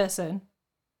last person,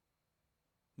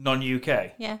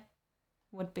 Non-UK. yeah,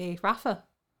 would be Rafa.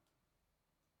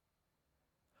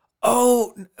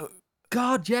 Oh,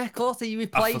 God, yeah, of course he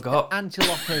replaced forgot.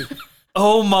 Ancelotti.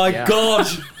 oh my Yeah. God.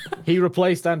 He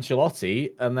replaced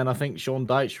Ancelotti, and then I think Sean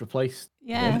Dyche replaced.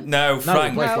 Yeah. No, No,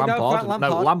 Frank. replaced No, Lampard. Frank No,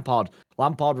 Lampard. Lampard.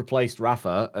 Lampard replaced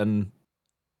Rafa, and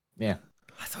yeah.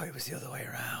 I thought it was the other way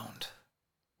around.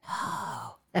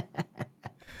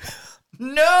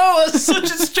 No, that's such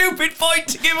a stupid point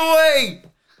to give away.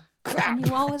 And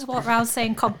you always walk around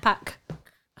saying compact.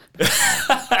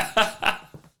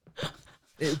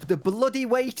 The bloody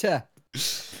waiter.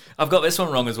 I've got this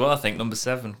one wrong as well, I think. Number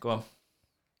 7. Go on.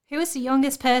 Who is the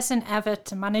youngest person ever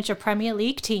to manage a Premier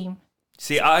League team?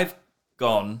 See, I've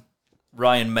gone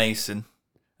Ryan Mason,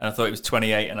 and I thought it was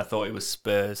 28, and I thought it was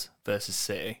Spurs versus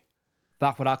City.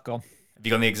 That's what I've gone. Have you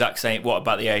gone the exact same? What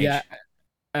about the age?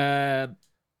 Yeah.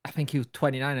 I think he was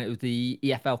 29. It was the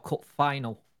EFL Cup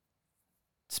final.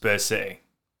 Spurs City.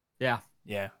 Yeah.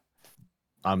 Yeah.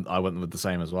 I went with the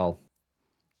same as well.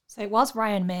 So it was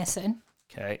Ryan Mason.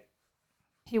 Okay.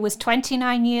 He was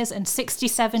 29 years and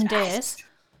 67 days.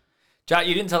 Jack,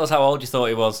 you didn't tell us how old you thought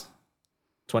he was,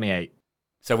 28.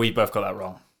 so we both got that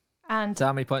wrong. And So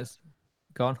how many points?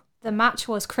 Go on. the match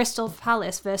was Crystal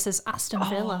Palace versus Aston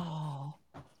Villa. Oh.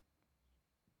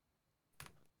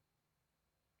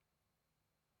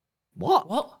 What?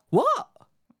 What?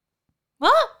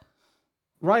 What?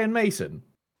 Ryan Mason?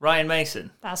 Ryan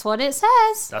Mason. That's what it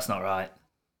says. That's not right.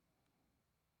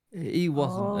 He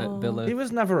wasn't at Villa. He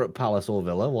was never at Palace or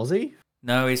Villa, was he?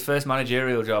 No, his first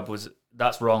managerial job was...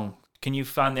 That's wrong. Can you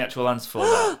find the actual answer for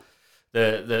that?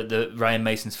 The Ryan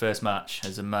Mason's first match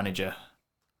as a manager.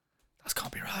 That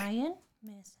can't be right. Ryan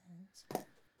Mason.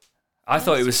 I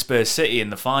thought it was Spurs City in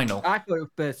the final I thought it was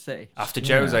Spurs City. after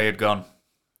Jose had gone.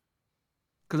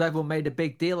 Because everyone made a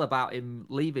big deal about him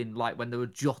leaving, like when they were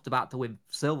just about to win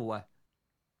silverware.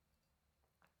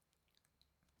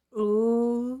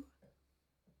 Ooh.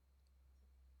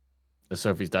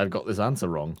 Sophie's dad got this answer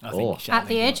wrong. I think Oh. he should At have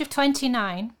the been. age of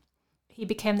 29, he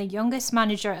became the youngest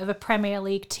manager of a Premier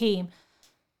League team.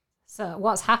 So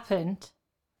what's happened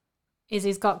is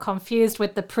he's got confused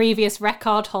with the previous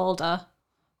record holder,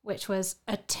 which was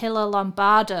Attila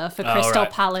Lombardo for Oh, Crystal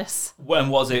right. Palace. When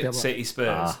was it? Yeah, City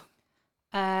Spurs.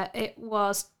 It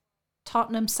was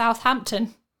Tottenham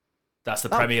Southampton. That's the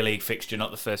Premier League fixture,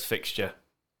 not the first fixture.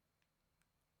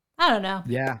 I don't know.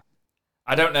 Yeah.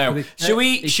 I don't know. But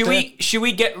it's- Should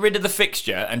we get rid of the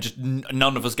fixture and just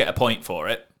none of us get a point for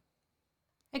it?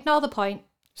 Ignore the point.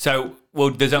 So, well,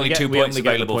 there's only 2 We points only get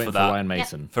the available point for that. Ryan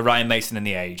Mason. For Ryan Mason and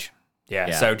the age. Yeah.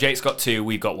 Yeah. So Jake's got 2,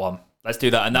 we've got 1. Let's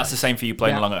do that. And that's the same for you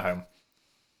playing Yeah. along at home.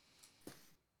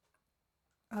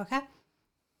 Okay.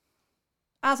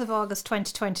 As of August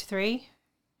 2023,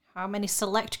 how many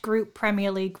select group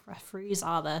Premier League referees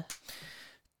are there?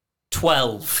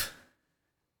 12.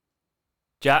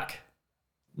 Jack?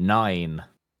 9.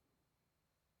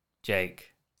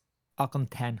 Jake? I've gone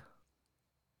 10.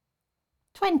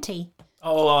 20.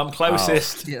 Oh, I'm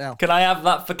closest. Yeah. Can I have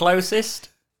that for closest?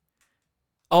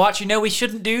 Oh, actually, no, we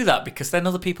shouldn't do that because then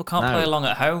other people can't No. play along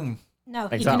at home No, you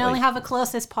can Exactly. only have a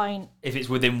closest point. if it's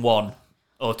within 1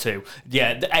 or 2.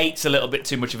 Yeah, the 8's a little bit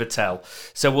too much of a tell.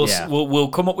 So Yeah. we'll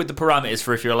come up with the parameters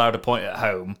for if you're allowed a point at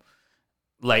home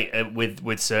later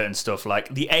with certain stuff.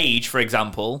 Like the age, for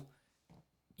example,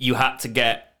 you had to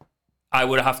get... I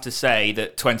would have to say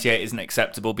that 28 isn't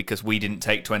acceptable because we didn't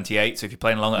take 28. So if you're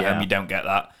playing along at home, you don't get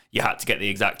that. You had to get the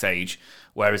exact age.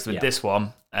 Whereas with this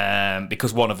one,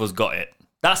 because one of us got it.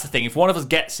 That's the thing. If one of us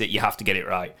gets it, you have to get it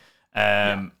right.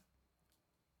 And,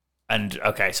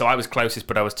 okay, so I was closest,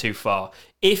 but I was too far.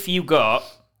 If you got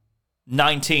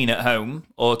 19 at home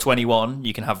or 21,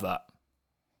 you can have that.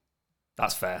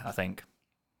 That's fair, I think.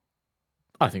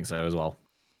 I think so as well.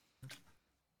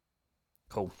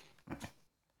 Cool.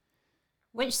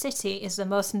 Which city is the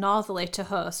most northerly to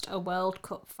host a World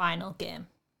Cup final game?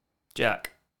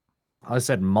 Jack. I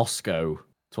said Moscow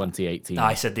 2018.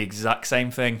 I said the exact same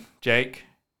thing. Jake.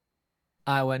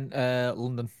 I went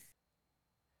London.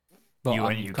 But You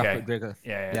went I'm UK. Catholic Greek.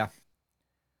 Yeah.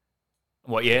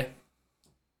 What year?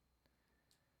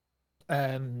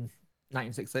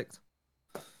 1966.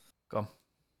 Go on.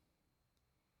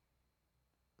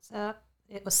 So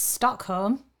it was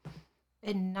Stockholm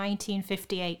in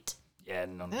 1958. Yeah,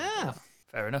 none. Yeah.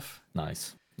 Fair enough.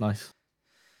 Nice.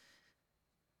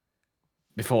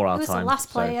 Before our Who was time. the last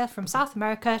so- player from South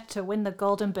America to win the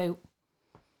Golden Boot?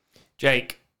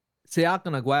 Jake. See, I've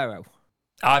gone Aguero.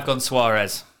 I've gone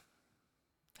Suarez.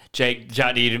 Jack,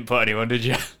 you didn't put anyone, did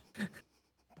you?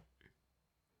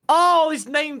 Oh, his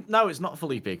name. No, it's not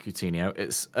Felipe Coutinho.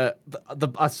 It's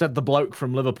I said the bloke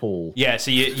from Liverpool. Yeah,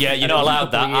 so you're it not was a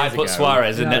allowed couple that. of I years put ago.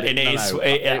 Suarez, and No, it is. no,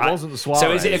 it wasn't Suarez.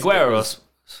 So is it Aguero? It was-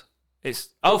 It's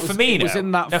Firmino. It was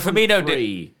in that no, front Firmino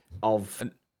three of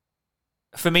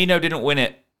Firmino didn't win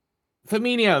it.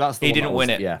 Firmino. That's the He one didn't that win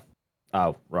was- it. Yeah.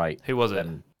 Oh, right. Who was it?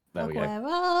 Then there we go.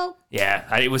 Aguero.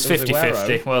 Yeah, it was It was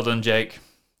 50-50. Aguero. Well done, Jake.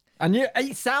 And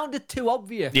it sounded too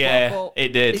obvious. Yeah, but I thought, it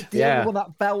did. It's the Yeah. only one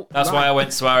that felt That's right. why I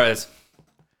went Suarez.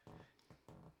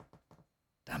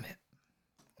 Damn it.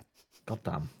 God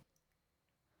damn.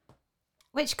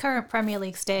 Which current Premier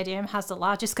League stadium has the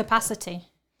largest capacity?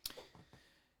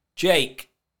 Jake.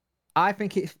 I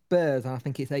think it's Spurs, and I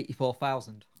think it's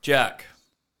 84,000. Jack.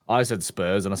 I said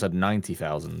Spurs and I said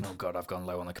 90,000. Oh, God, I've gone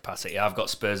low on the capacity. I've got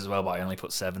Spurs as well, but I only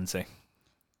put 70.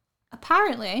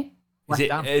 Apparently, Is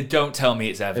it? Ham. Don't tell me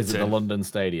it's Everton. Is it the London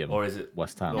Stadium? Or is it...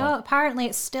 West Ham? no, apparently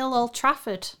it's still Old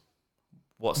Trafford.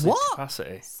 What's the What?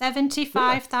 capacity?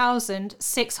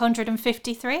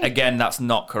 75,653. Again, that's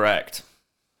not correct.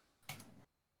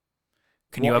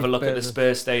 Can you What have a is look at the Spurs?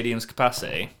 Spurs Stadium's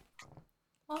capacity?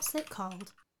 What's it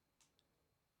called?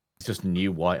 It's just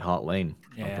New White Hart Lane.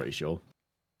 Yeah. I'm pretty sure.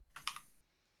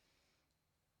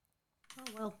 Oh,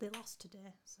 well, they lost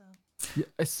today, so.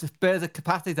 Spurs'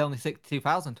 capacity is only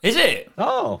 62,000. Is it?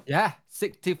 Oh. Yeah,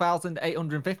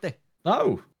 62,850.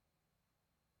 Oh.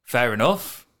 Fair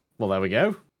enough. Well, there we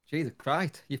go. Jesus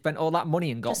Christ. You spent all that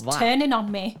money and got Just that. turning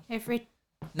on me every.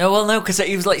 No, because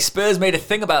it was like Spurs made a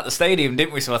thing about the stadium,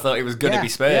 didn't we? So I thought it was going to Yeah. be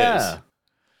Spurs. Yeah.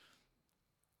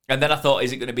 And then I thought,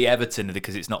 is it going to be Everton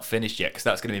because it's not finished yet? Because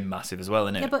that's going to be massive as well,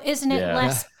 isn't it? Yeah, but isn't it Yeah.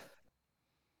 less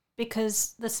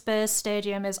because the Spurs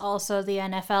stadium is also the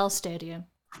NFL stadium?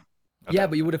 Yeah,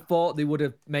 but you would have thought they would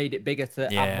have made it bigger to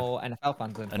Yeah. add more NFL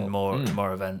fans in. And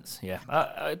more events. Yeah,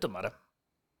 it doesn't matter.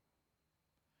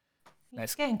 You're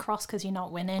Nice. getting cross because you're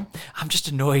not winning. I'm just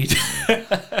annoyed.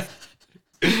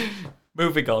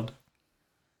 Moving on.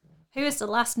 Who is the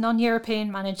last non-European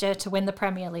manager to win the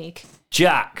Premier League?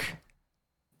 Jack.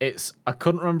 I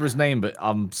couldn't remember his name, but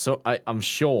I'm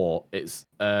sure it's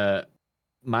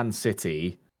Man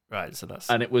City, Right, so that's...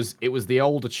 and it was the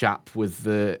older chap with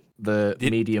the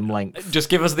medium length. Just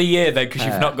give us the year then, because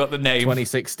you've not got the name.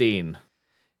 2016.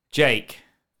 Jake.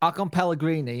 Alcon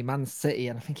Pellegrini, Man City,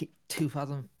 and I think it's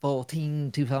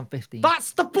 2014, 2015.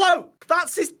 That's the bloke.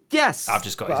 That's his. Yes. I've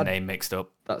just got his name mixed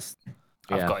up. That's.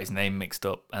 I've yeah. got his name mixed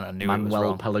up, and I knew it was Manuel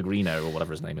wrong. Pellegrino or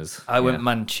whatever his name is. I went Yeah.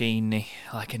 Mancini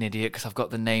like an idiot because I've got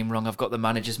the name wrong. I've got the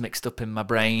managers mixed up in my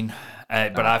brain.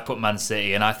 But I've put Man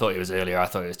City, and I thought it was earlier. I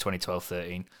thought it was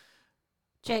 2012-13.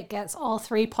 Jake gets all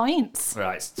 3 points.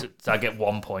 Right, so I get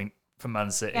 1 point for Man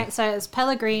City. Yeah, so it's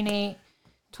Pellegrini,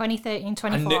 2013,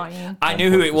 2014. I knew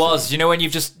who it was. You know when you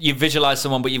visualize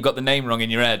someone, but you've got the name wrong in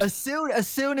your head. As soon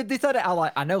as they said it,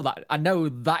 I know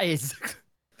that is.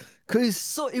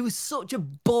 Because it was such a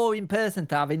boring person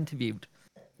to have interviewed.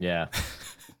 Yeah.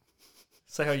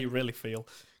 Say how you really feel.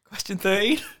 Question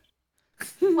 13.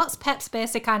 What's Pep's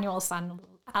basic annual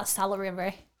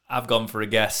salary? I've gone for a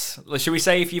guess. Should we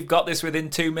say if you've got this within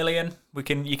 2 million,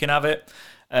 you can have it?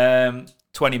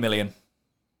 20 million.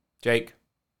 Jake.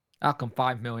 Alcon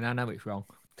 5 million. I know it's wrong.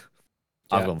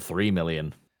 I've gone 3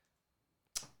 million.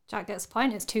 Jack gets a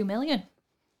point. It's 2 million.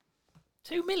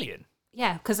 2 million?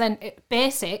 Yeah, because then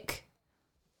basic,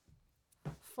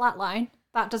 flatline,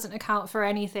 that doesn't account for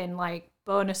anything like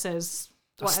bonuses.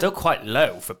 That's still quite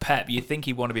low for Pep. You'd think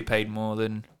he'd want to be paid more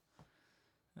than...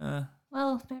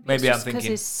 well, maybe it's I'm because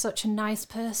thinking... he's such a nice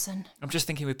person. I'm just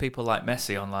thinking with people like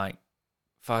Messi on like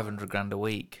 500 grand a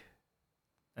week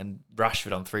and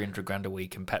Rashford on 300 grand a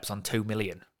week and Pep's on 2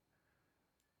 million.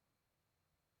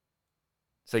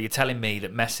 So you're telling me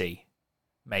that Messi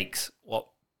makes what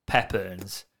Pep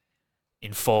earns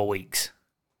in 4 weeks?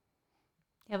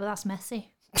 Yeah, but that's Messi.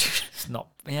 It's not...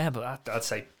 Yeah, but I'd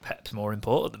say Pep's more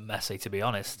important than Messi, to be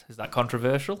honest. Is that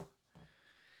controversial?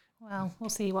 Well, we'll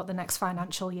see what the next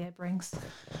financial year brings.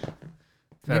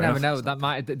 Fair you never enough. know.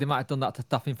 They might have done that to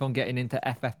stop him from getting into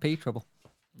FFP trouble.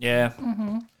 Yeah.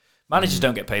 Mm-hmm. Managers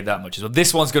don't get paid that much as well.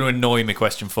 This one's going to annoy me,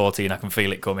 question 14. I can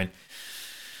feel it coming.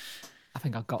 I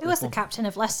think I've got Who this was the one. captain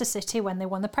of Leicester City when they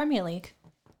won the Premier League?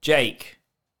 Jake.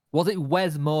 Was it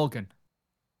Wes Morgan?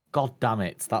 God damn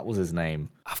it, that was his name.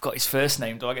 I've got his first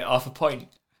name. Do I get half a point?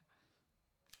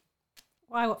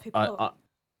 Why? What people?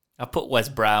 I put Wes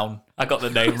Brown. I got the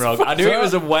name wrong. I knew it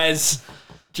was a Wes.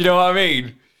 Do you know what I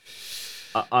mean?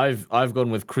 I've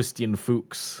gone with Christian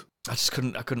Fuchs. I just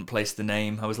couldn't place the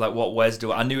name. I was like, what Wes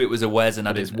do I knew it was a Wes and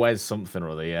I But it's didn't. Wes something or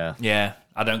other, yeah. Yeah,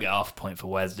 I don't get half a point for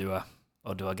Wes, do I?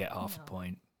 Or do I get half a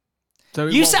point? So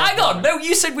it You was said, Wes hang on, Morgan. no,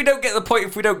 you said we don't get the point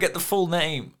if we don't get the full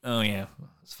name. Oh yeah,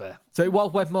 that's fair. So it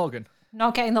was Wes Morgan.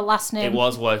 Not getting the last name. It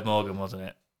was Wes Morgan, wasn't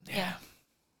it? Yeah.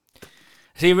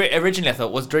 See, originally I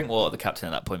thought, was Drinkwater the captain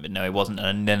at that point? But no, he wasn't.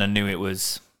 And then I knew it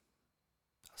was...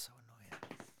 That's so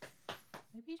annoying.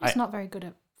 Maybe you're just not very good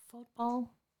at football.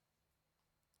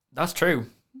 That's true.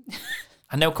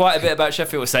 I know quite a bit about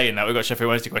Sheffield. We're saying that. We've got Sheffield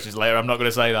Wednesday questions later. I'm not going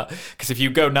to say that. Because if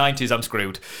you go 90s, I'm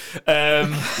screwed.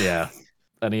 Yeah.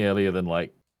 Any earlier than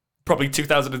like... Probably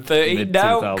 2013 Mid-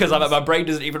 now. Because 2000s. my brain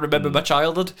doesn't even remember my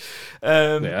childhood.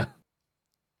 Yeah.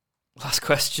 Last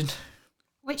question.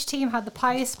 Which team had the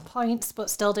highest points but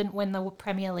still didn't win the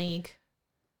Premier League?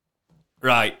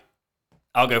 Right.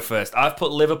 I'll go first. I've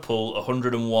put Liverpool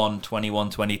 101, 21,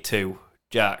 22.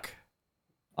 Jack.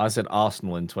 I said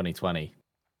Arsenal in 2020.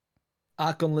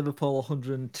 I've gone Liverpool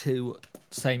 102,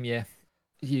 same year.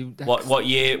 What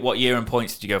year and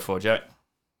points did you go for, Jack?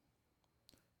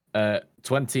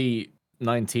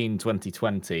 2019,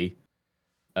 2020,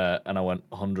 and I went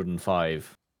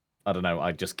 105. I don't know,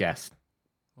 I just guessed.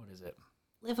 What is it?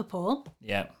 Liverpool,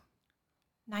 Yeah.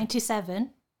 97.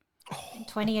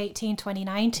 2018,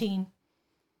 2019.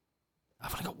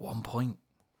 I've only got 1 point.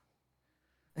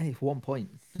 Hey, 1 point.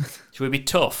 Should we be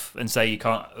tough and say you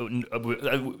can't...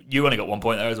 You only got 1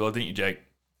 point there as well, didn't you, Jake?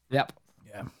 Yep.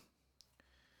 Yeah.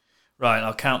 Right,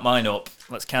 I'll count mine up.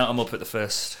 Let's count them up at the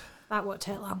first. That won't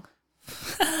take long.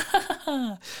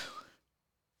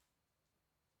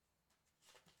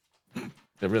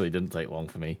 It really didn't take long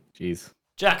for me. Jeez.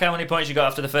 Jack, how many points you got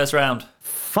after the first round?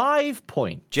 5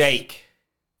 points. Jake.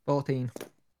 14.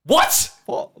 What?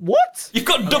 What? You've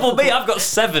got double me. I've got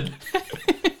 7.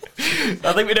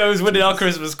 I think we know who's winning our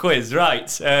Christmas quiz.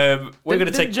 Right. We're going to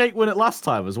take... Didn't Jake win it last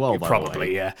time as well, by the way?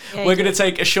 Probably, yeah. Yeah, We're you going to did.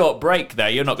 take a short break there.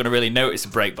 You're not going to really notice a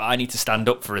break, but I need to stand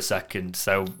up for a second.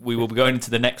 So we will be going into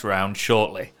the next round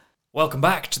shortly. Welcome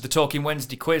back to the Talking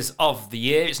Wednesday quiz of the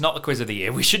year. It's not the quiz of the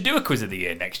year. We should do a quiz of the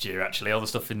year next year, actually, all the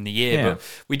stuff in the year. Yeah.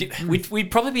 But we'd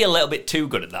probably be a little bit too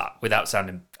good at that without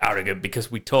sounding arrogant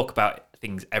because we talk about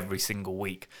things every single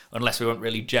week. Unless we went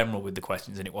really general with the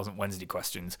questions and it wasn't Wednesday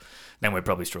questions, then we'd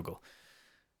probably struggle.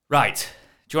 Right.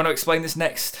 Do you want to explain this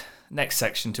next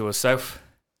section to us, Soph?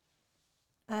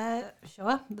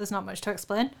 Sure. There's not much to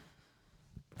explain.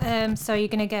 So you're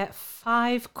going to get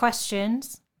 5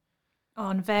 questions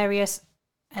on various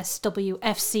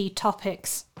SWFC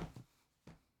topics.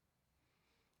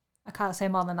 I can't say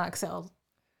more than that because it'll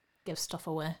give stuff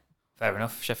away. Fair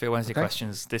enough. Sheffield Wednesday Okay.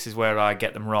 questions. This is where I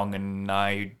get them wrong and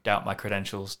I doubt my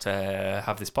credentials to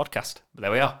have this podcast. But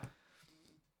there we are.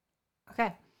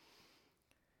 Okay.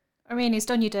 I mean, he's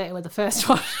done you dirty with the first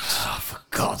one. Oh, for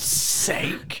God's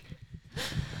sake.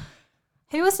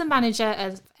 Who was the manager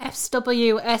of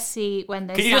SWSC when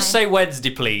they Can you just signed- say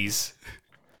Wednesday, please?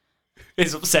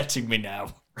 It's upsetting me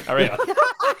now. Carry on.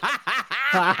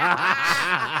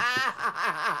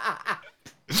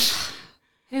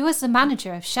 Who was the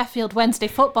manager of Sheffield Wednesday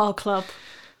Football Club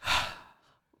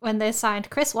when they signed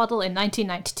Chris Waddle in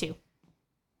 1992?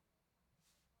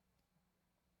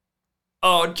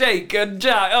 Oh, Jake and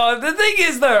Jack. Oh, the thing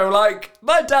is, though, like,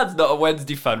 my dad's not a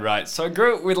Wednesday fan, right? So I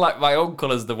grew up with, like, my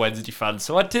uncle as the Wednesday fan.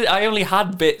 So I only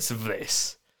had bits of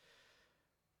this.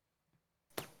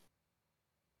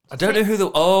 I don't know who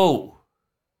the... Oh.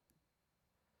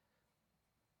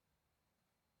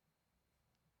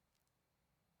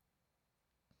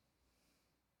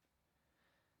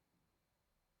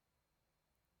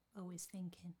 who is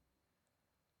thinking.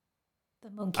 The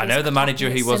monkey. I know the manager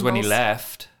he was when he symbols.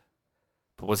 left,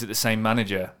 but was it the same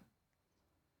manager?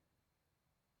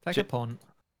 Take a punt.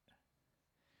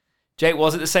 Jake,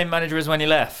 was it the same manager as when he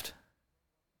left?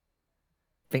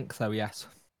 Think so, yes.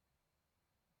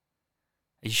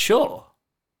 Are you sure?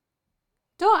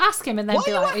 Don't ask him and then Why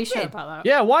be are you like, "Are you sure asking? about that?"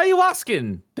 Yeah, why are you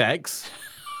asking, Dex?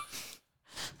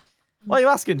 Why are you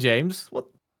asking, James? What?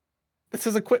 This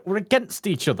is a quick. We're against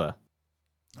each other.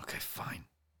 Okay, fine.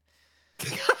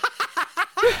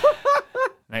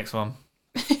 Next one.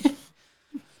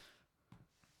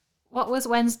 What was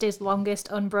Wednesday's longest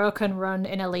unbroken run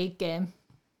in a league game?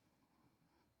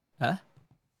 Huh?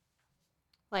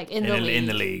 Like in the league. In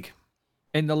the league.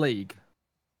 In the league.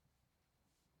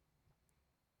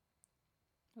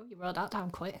 Oh, you wrote that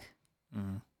down quick.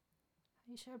 Mm, Are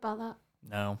you sure about that?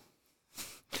 no.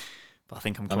 But I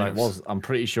think I'm I close. mean, it was. I'm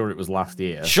pretty sure it was last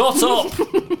year. Shut up!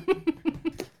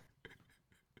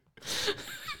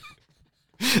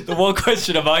 The one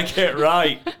question I might get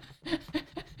right.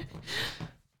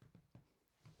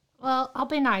 Well, I'll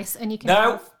be nice and you can No.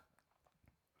 have...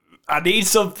 I need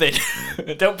something.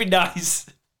 Don't be nice.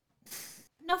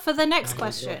 No, for the next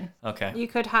question, Okay. you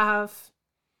could have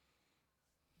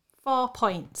 4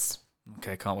 points.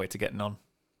 Okay, can't wait to get none.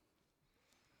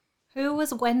 Who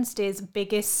was Wednesday's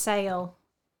biggest sale?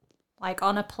 Like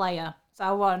on a player. So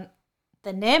I want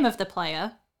the name of the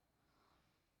player,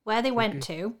 where they went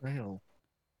to,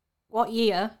 what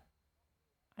year,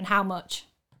 and how much.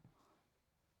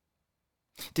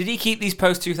 Did he keep these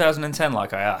post 2010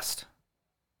 like I asked?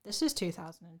 This is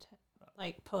 2010,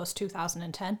 like post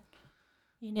 2010.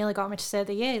 You nearly got me to say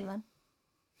the year then.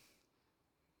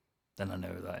 Then I know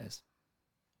who that is.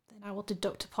 Then I will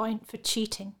deduct a point for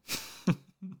cheating.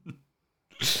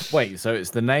 Wait, so it's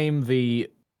the name, the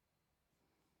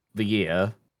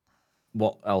year.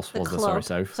 What else The was club. there?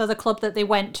 Sorry, Soph. So the club that they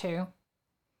went to,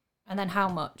 and then how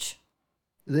much.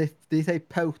 Did they say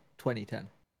post 2010?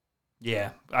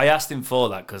 Yeah, I asked him for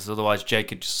that because otherwise Jake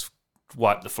could just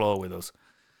wipe the floor with us.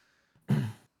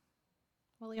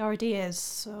 Well, he already is,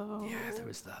 so... Yeah, there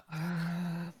was that.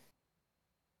 No,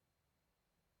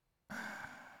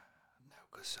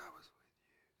 because I was with you.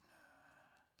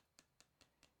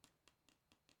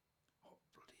 What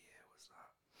bloody year was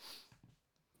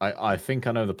that? I think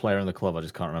I know the player in the club. I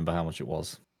just can't remember how much it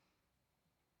was.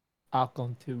 I've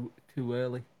gone too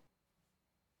early.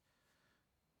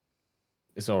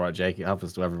 It's all right, Jake. It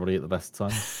happens to everybody at the best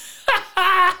time.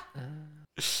 I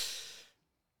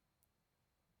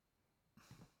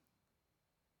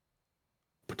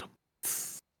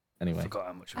Anyway, forgot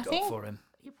how much we I got think- for him.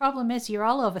 Your problem is you're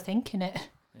all overthinking it.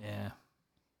 Yeah.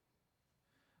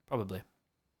 Probably.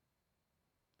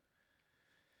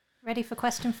 Ready for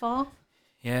question 4?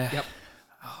 Yeah. Yep.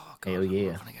 Oh, God. Hell yeah.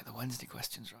 I'm going to get the Wednesday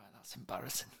questions right. That's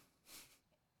embarrassing.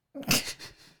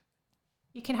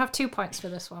 You can have 2 points for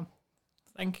this one.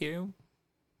 Thank you.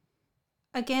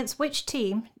 Against which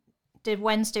team did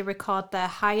Wednesday record their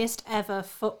highest ever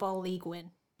football league win?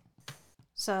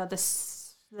 So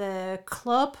the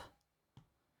club...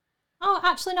 Oh,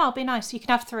 actually, no, be nice. You can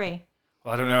have 3.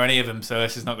 Well, I don't know any of them, so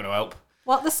this is not going to help.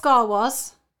 What the score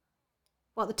was,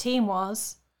 what the team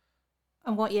was,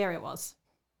 and what year it was.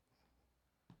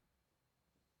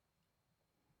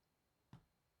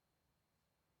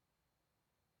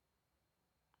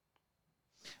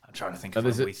 I'm trying to think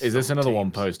is this another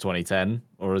one post 2010,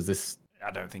 or is this?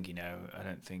 I don't think he know. I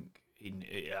don't think he.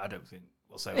 I don't think.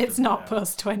 Well, so It's not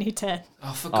post 2010.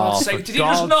 Oh, for God's Oh, sake! for Did he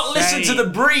just God's not listen to sake. the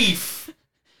brief?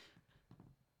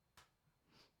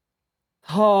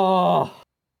 Oh,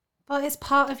 But it's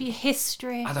part of your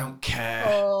history. I don't care.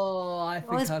 Oh, I think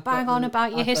Always I've bang got on the-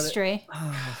 about your I've got it. history.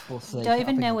 Oh, for sake, don't I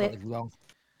even think know I've got it. wrong.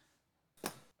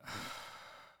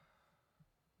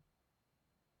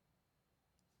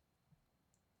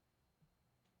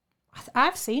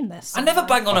 I've seen this. I never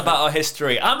somewhere. bang on about our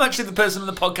history. I'm actually the person on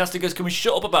the podcast who goes, "Can we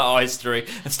shut up about our history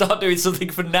and start doing something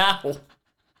for now?"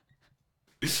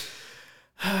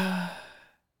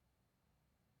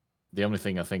 the only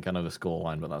thing I think I know the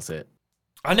scoreline, but that's it.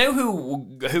 I know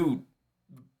who.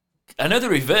 I know the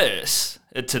reverse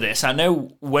to this. I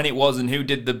know when it was and who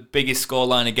did the biggest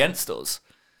scoreline against us.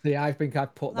 See, I think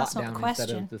I'd put That's that not the down instead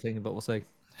question. of the thing, but we'll see.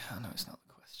 I know it's not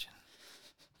the question.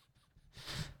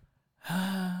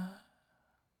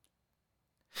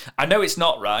 I know it's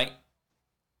not right,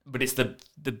 but it's the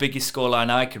biggest scoreline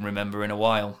I can remember in a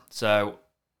while. So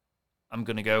I'm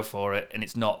going to go for it, and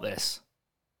it's not this.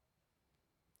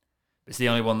 It's the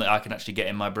only one that I can actually get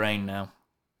in my brain now.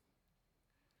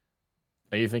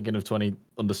 Are you thinking of 20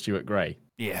 under Stuart Gray?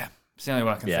 Yeah. It's the only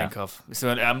one I can Yeah. think of. It's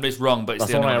wrong, but it's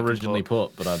That's the the only one I one can originally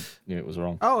put. put, but I knew it was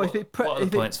wrong. Oh, What are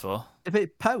the points for? if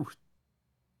it post,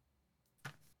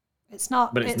 It's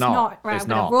not. But it's not. Right, It's I'm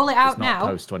gonna not. rule it out It's not now.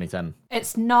 post 2010.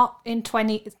 It's not in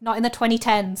It's not in the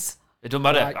 2010s. It doesn't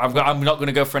matter. Right. I'm not going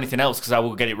to go for anything else because I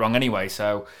will get it wrong anyway.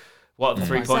 So, what are the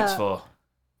 3 Right. points So-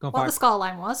 for? What the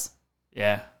scoreline was,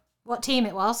 Yeah. what team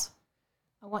it was,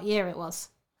 and what year it was.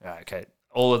 Right, okay.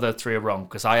 All of the 3 are wrong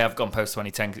because I have gone post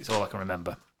 2010 because it's all I can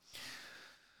remember.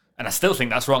 And I still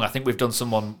think that's wrong. I think we've done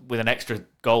someone with an extra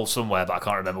goal somewhere, but I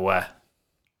can't remember where.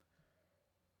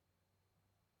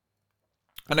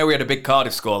 I know we had a big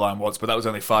Cardiff scoreline once, but that was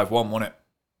only 5-1, wasn't it?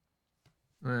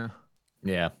 Yeah.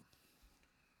 Yeah.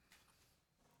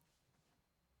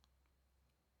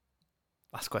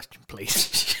 Last question,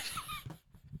 please.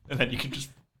 And then you can just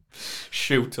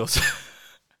shoot us.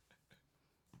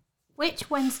 Which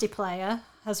Wednesday player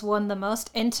has won the most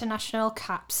international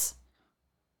caps?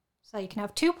 So you can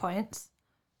have 2 points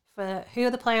for who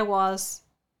the player was,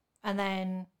 and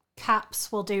then caps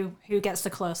will do who gets the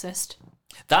closest.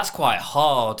 That's quite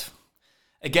hard.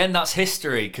 Again, that's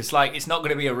history because, like, it's not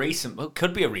going to be a recent. Well, it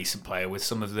could be a recent player with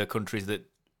some of the countries that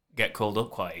get called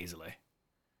up quite easily.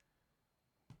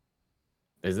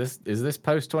 Is this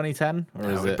post 2010 or No,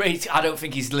 is it? but I don't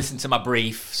think he's listened to my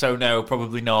brief, so no,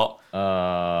 probably not.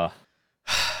 Start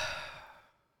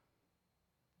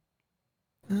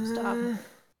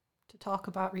to talk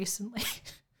about recently.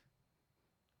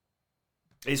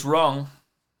 It's wrong.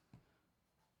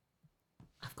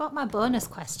 I've got my bonus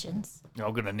questions.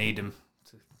 I'm going to need him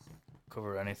to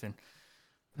cover anything.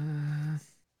 I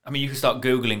mean, you can start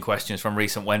Googling questions from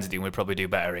recent Wednesday and we'd probably do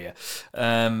better here.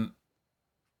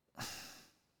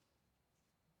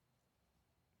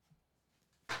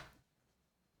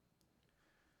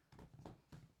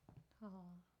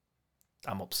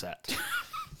 I'm upset.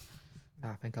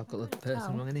 I think I've got the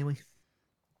person wrong anyway.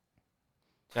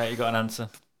 Yeah, you got an answer?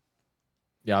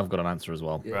 Yeah, I've got an answer as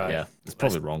well. Right. Yeah, it's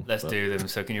probably wrong. Let's but- do them.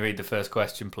 So can you read the first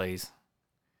question, please?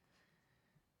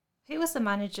 Who was the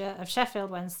manager of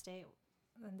Sheffield Wednesday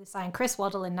when they signed Chris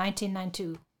Waddle in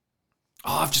 1992?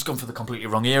 Oh, I've just gone for the completely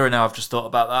wrong era now. I've just thought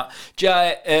about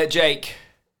that. Jake.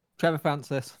 Trevor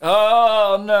Francis.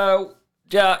 Oh, no.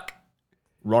 Jack.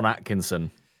 Ron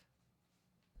Atkinson.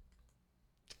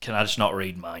 Can I just not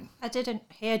read mine? I didn't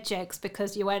hear Jake's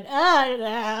because you went, oh,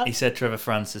 no. He said Trevor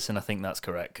Francis, and I think that's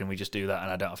correct. Can we just do that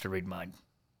and I don't have to read mine?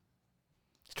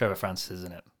 It's Trevor Francis,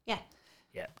 isn't it? Yeah.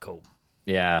 Yeah, cool.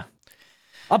 Yeah.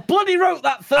 I bloody wrote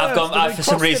that first. I've gone, and then for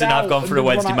some crossed it reason, I've out gone and for a did Ron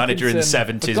Wednesday manager in the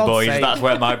Atkinson. 70s, For God's boys. sake. That's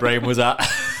where my brain was at.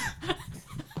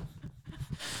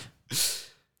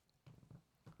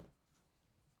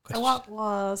 So what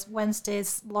was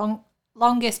Wednesday's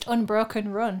longest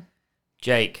unbroken run?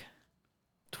 Jake.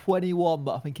 21,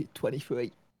 but I think it's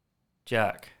 23.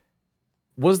 Jack.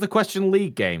 Was the question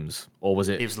league games or was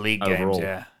it? It was league overall? games,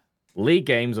 yeah. League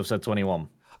games. I've said 21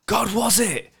 God, was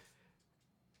it?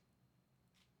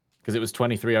 because it was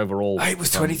 23 overall. Oh, it was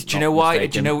if I'm 20. Do you not know why?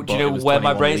 mistaken, Do you know but it was where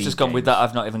my 21 brain's league just gone with games. that?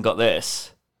 I've not even got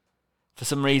this. For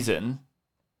some reason,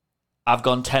 I've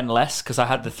gone 10 less because I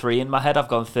had the 3 in my head. I've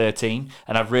gone 13,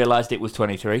 and I've realised it was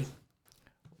 23.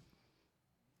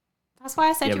 That's why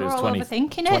I said Yeah, you but were it was all 20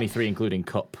 overthinking it. 23 including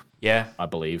cup, Yeah. I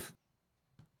believe.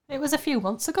 It was a few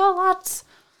months ago, lads.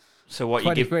 So what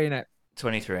you give? 23, innit?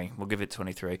 23. We'll give it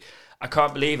 23. I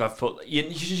can't believe I've put...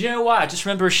 You know why? I just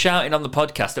remember us shouting on the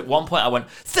podcast. At one point, I went,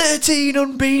 13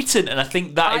 unbeaten. And I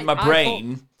think that in my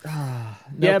brain...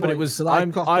 Yeah, but it was.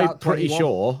 I'm pretty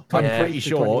sure. I'm Yeah. pretty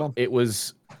sure 21. it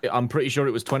was. I'm pretty sure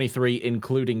it was 23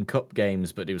 including cup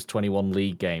games, but it was 21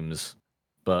 league games.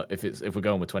 But if we're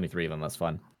going with 23, then that's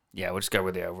fine. Yeah, we'll just go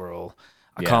with the overall.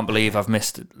 I Yeah. can't believe I've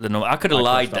missed the number. I could have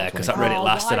lied crossed out there because I read it 20.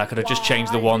 last and I could have just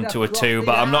changed the 1 to a 2,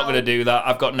 but I'm not going to do that.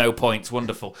 I've got no points.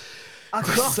 Wonderful. I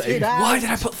crossed it out. Why did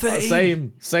I put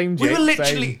 13? Same. We Jake,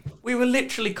 were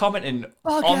literally commenting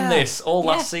Oh, on yeah. this all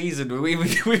last season. We've been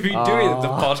doing the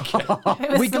podcast. It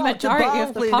was We the got to majority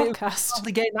of the Barnsley and it podcast. was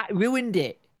the game that ruined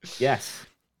it. Yes.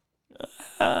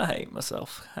 I hate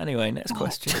myself. Anyway, next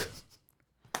question.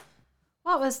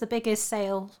 What was the biggest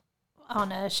sale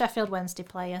on a Sheffield Wednesday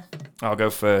player? I'll go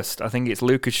first. I think it's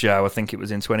Lucas Shaw. I think it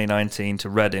was in 2019 to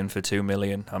Reading for 2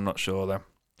 million. I'm not sure though.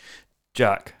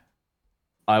 Jack.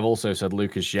 I've also said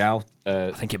Lucas Zhao.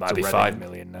 I think it might to be Reading 5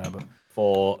 million now,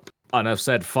 but and I've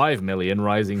said 5 million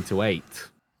rising to 8.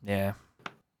 yeah.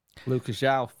 Lucas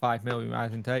Zhao, 5 million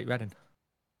rising to 8, Reading.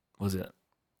 Was it?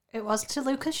 It was to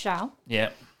Lucas Shaw.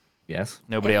 Yeah. Yes.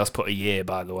 Nobody else put a year,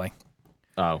 by the way.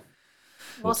 Oh.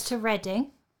 It was to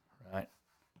Reading. Right.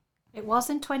 It was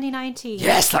in 2019.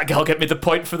 Yes, that girl get me the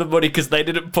point for the money because they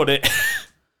didn't put it.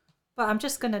 But I'm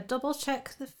just going to double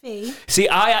check the fee. See,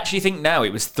 I actually think now it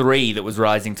was 3 that was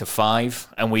rising to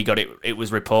 5, and we got it. It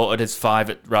was reported as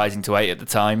 5 rising to 8 at the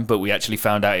time, but we actually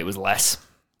found out it was less.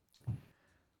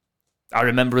 I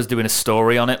remember us doing a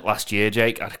story on it last year,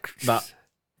 Jake.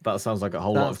 That sounds like a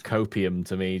whole lot of copium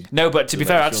to me. No, but to be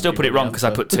fair, I'd still put it wrong because I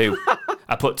answer. put 2.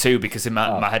 I put 2 because in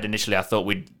my head initially I thought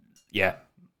we'd, yeah.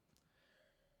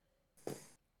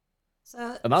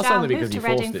 So And that's Zhao only because moved you to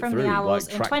forced Reading it from through, the like, Owls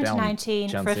in track down 2019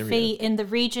 for a Chanceria. fee in the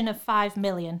region of 5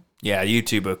 million. Yeah,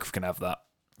 YouTuber can have that.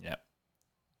 Yeah.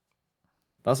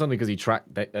 That's only because he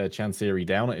tracked Chancery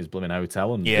down at his blooming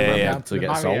hotel and Yeah, yeah. to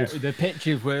get sold. The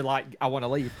pictures were like, I want to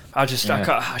leave. I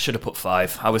should have put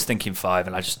 5. I was thinking 5,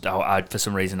 and I for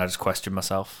some reason I just questioned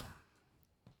myself.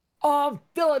 Oh, I'm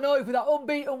still annoyed with that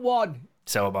unbeaten one.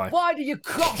 So am I. Why did you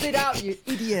cross it out, you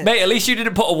idiot? Mate, at least you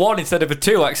didn't put a 1 instead of a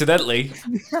 2 accidentally.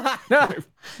 No.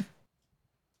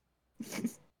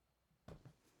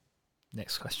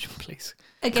 Next question, please.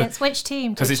 Against which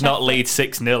team? Because did it's not Sheffield- Leeds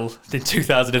 6-0 in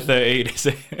 2013, is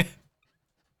it?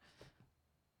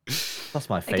 That's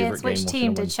my favourite Against game. which watching team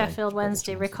on did Wednesday. Sheffield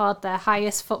Wednesday record their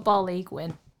highest Football League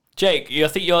win? Jake,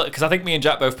 because I think me and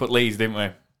Jack both put Leeds, didn't we?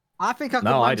 I think I got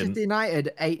No, I Manchester didn't.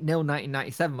 United 8-0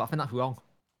 1997, but I think that's wrong.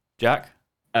 Jack?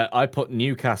 I put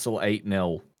Newcastle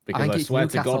 8-0 because think I it's swear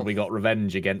to Newcastle. God we got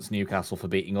revenge against Newcastle for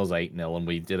beating us 8-0 and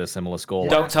we did a similar score.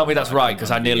 Don't tell me that's right,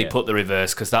 because I nearly Yeah. put the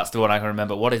reverse, because that's the one I can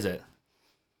remember. What is it?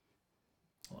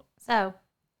 So,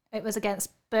 it was against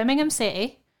Birmingham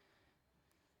City.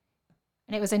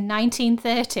 And it was in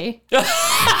 1930.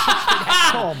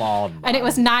 Come on. And it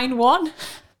was 9-1.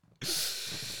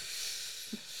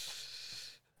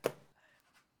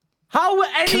 How were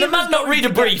any Can the of us man not going read to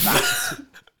a get brief? that?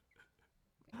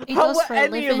 He How does were for a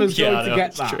any of living. us Yeah, going I to know,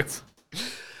 get that's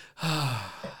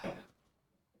that?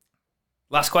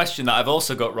 Last question that I've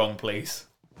also got wrong, please.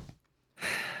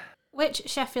 Which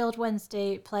Sheffield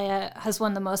Wednesday player has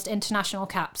won the most international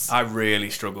caps? I really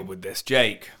struggled with this.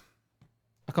 Jake?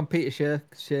 I got Peter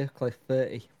Shercliffe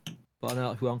 30, but I know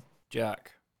that's wrong.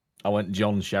 Jack? I went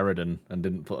John Sheridan and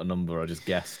didn't put a number. I just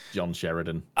guessed John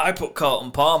Sheridan. I put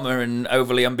Carlton Palmer and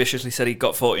overly ambitiously said he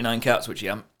got 49 caps, which he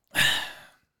hadn't.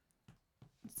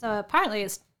 So apparently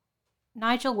it's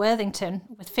Nigel Worthington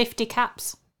with 50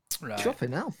 caps. Right. Drop it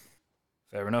now.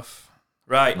 Fair enough.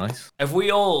 Right. Nice. Have we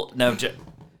all... No,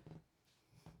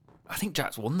 I think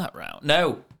Jack's won that round.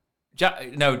 No.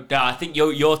 Jack. No, I think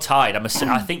you're tied.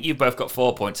 I think you've both got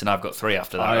 4 points and I've got 3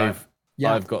 after that. Right?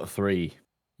 Yeah. I've got 3.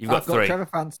 You've got I've got 3. Trevor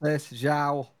Francis,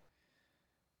 Zhao,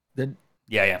 then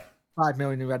Yeah. 5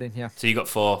 million in Reading, yeah. So you got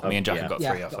 4. Me and Jack yeah. have got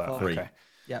Yeah, 3 I've off got that. 4. Okay.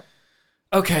 Yep.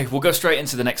 Okay, we'll go straight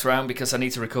into the next round because I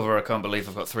need to recover. I can't believe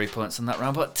I've got 3 points in that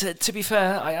round. But to be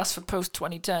fair, I asked for post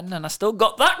 2010 and I still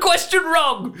got that question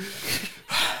wrong.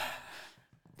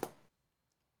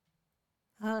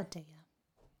 Oh dear.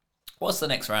 What's the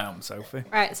next round, Sophie?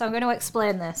 Right, so I'm going to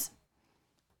explain this.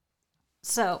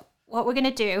 So, what we're going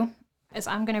to do is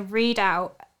I'm going to read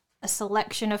out a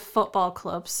selection of football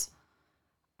clubs,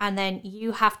 and then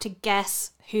you have to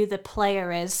guess who the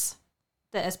player is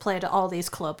that has played at all these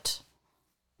clubs.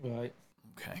 Right.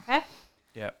 Okay. Okay?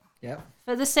 Yep. Yep.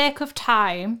 For the sake of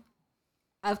time,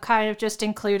 I've kind of just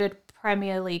included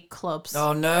Premier League clubs.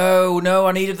 Oh, no,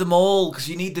 I needed them all because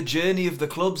you need the journey of the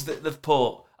clubs that they've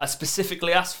put. I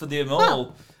specifically asked for them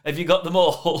all. Have you got them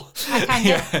all?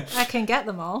 I can get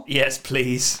them all. Yes,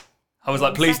 please. I was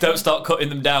like, please don't start cutting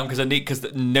them down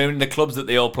because knowing the clubs that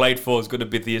they all played for is going to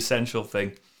be the essential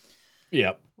thing.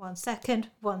 Yep. 1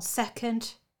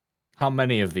 second. How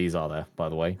many of these are there, by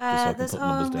the way? Just so I can There's put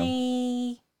numbers down.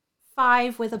 only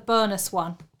 5 with a bonus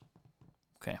one.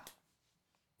 Okay.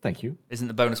 Thank you. Isn't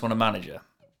the bonus one a manager?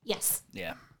 Yes.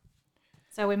 Yeah.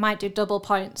 So we might do double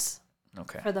points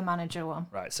Okay. for the manager one.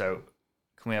 Right, so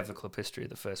can we have the club history of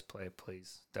the first player,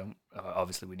 please? Don't.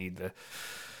 Obviously, we need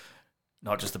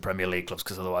not just the Premier League clubs,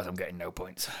 because otherwise I'm getting no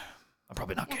points. I'm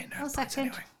probably not getting no 1 points second.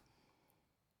 anyway.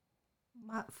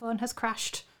 My phone has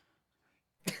crashed.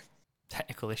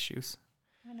 Technical issues.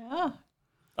 I know.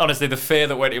 Honestly, the fear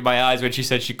that went in my eyes when she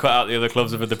said she cut out the other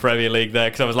clubs of the Premier League there,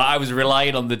 because I was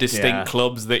relying on the distinct Yeah.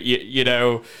 clubs that you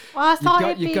know. Well, I thought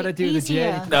it'd You've be got to do the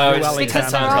easier. journey. No, it's Well, 10 because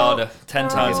times they're all- harder. 10 they're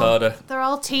times all- harder. They're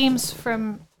all teams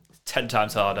from... 10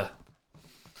 times harder.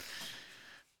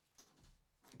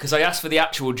 Because I asked for the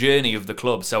actual journey of the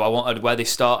club, so I wanted where they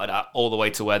started at all the way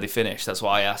to where they finished. That's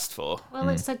what I asked for. Well,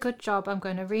 it's a good job. I'm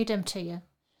going to read them to you.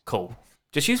 Cool.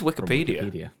 Just use From Wikipedia.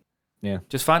 Wikipedia. Yeah.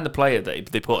 Just find the player that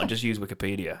they put and just use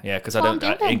Wikipedia. Yeah, because I Well,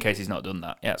 don't. do then. In case he's not done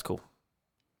that. Yeah, it's cool.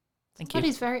 Thank you.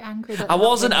 Somebody's very angry that I they're not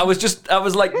wasn't. winning. I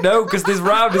was like, no, because this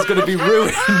round is going to be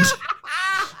ruined.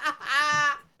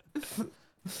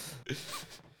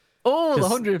 Oh, the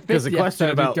 150th a question episode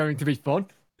about is going to be fun.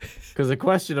 Because a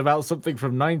question about something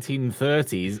from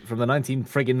 1930s, from the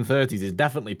 1930s, is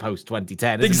definitely post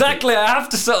 2010. Exactly. I have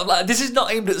to sort of like, this is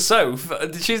not aimed at Soph.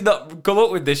 She's not come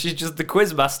up with this. She's just the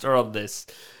quiz master on this.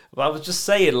 But I was just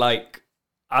saying, like,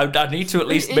 I need to at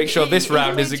least make sure this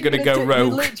round isn't going to go rogue.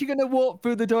 You're literally going to walk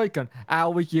through the door and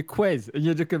how was your quiz? And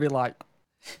you're just going to be like,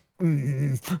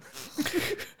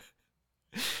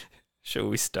 Shall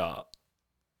we start?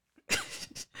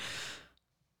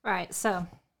 Right, so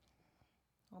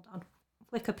hold on.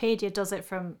 Wikipedia does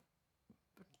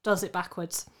it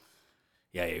backwards.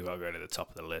 Yeah, you've got to go to the top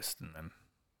of the list and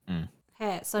then.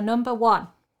 Okay, so number 1.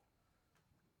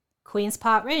 Queen's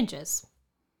Park Rangers.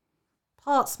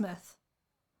 Portsmouth.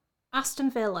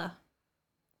 Aston Villa.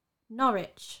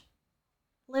 Norwich.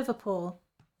 Liverpool.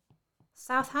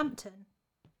 Southampton.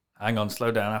 Hang on, slow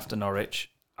down after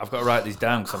Norwich. I've got to write these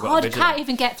down because I've got God, to I visualize. can't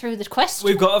even get through the question.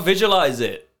 We've got to visualize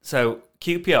it. So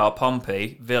QPR,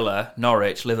 Pompey, Villa,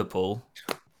 Norwich, Liverpool.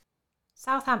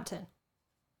 Southampton.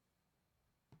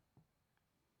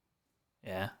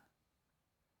 Yeah.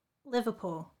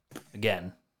 Liverpool.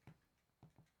 Again.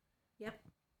 Yep.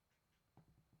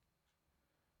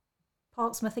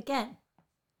 Portsmouth again.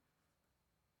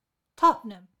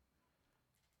 Tottenham.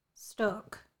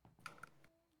 Stoke.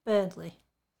 Burnley.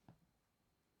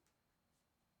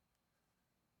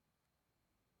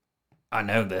 I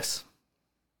know this.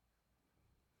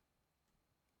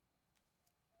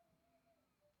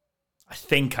 I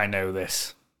think I know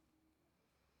this.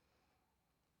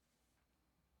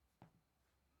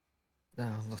 no,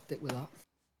 I'm going to stick with that.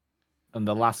 And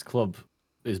the last club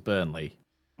is Burnley.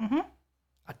 Mm-hmm.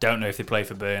 I don't know if they play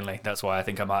for Burnley. That's why I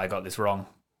think I might have got this wrong.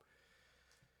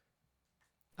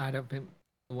 I don't think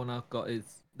the one I've got is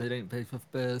they don't play for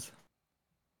Spurs.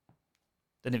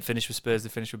 They didn't finish with Spurs, they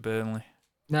finished with Burnley.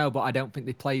 No, but I don't think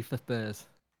they play for Spurs.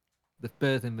 The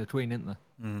Spurs in between, isn't there?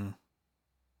 Mm.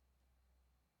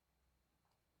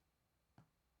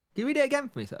 Can you read it again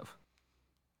for yourself?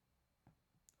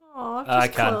 Oh, I've I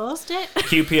just can. closed it.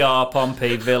 QPR,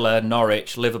 Pompey, Villa,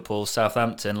 Norwich, Liverpool,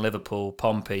 Southampton, Liverpool,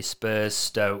 Pompey, Spurs,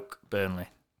 Stoke, Burnley.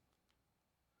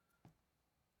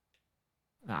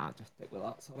 I'll just stick with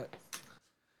that. Sorry.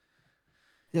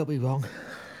 You'll be wrong.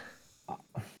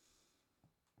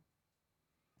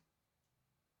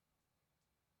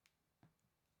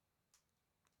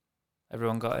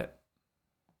 Everyone got it?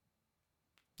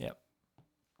 Yep.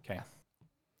 Okay.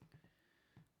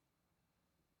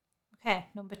 Okay,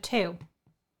 number 2.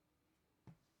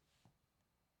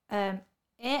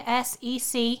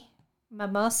 ASEC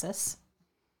Mimosas.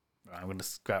 Right, I'm going to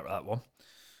scrap that one.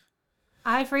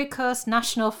 Ivory Coast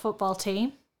national football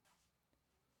team.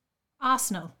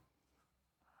 Arsenal.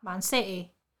 Man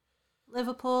City.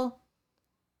 Liverpool.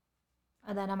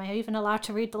 And then am I even allowed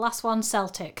to read the last one?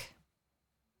 Celtic.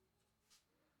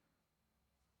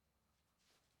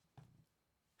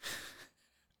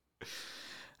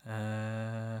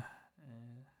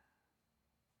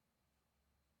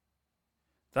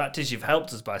 That is, you've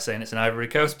helped us by saying it's an Ivory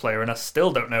Coast player, and I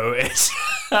still don't know who it is.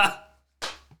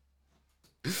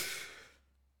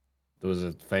 There was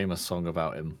a famous song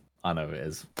about him. I know it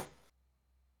is.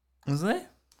 Was there?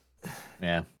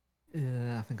 Yeah.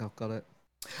 Yeah, I think I've got it.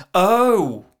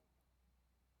 Oh!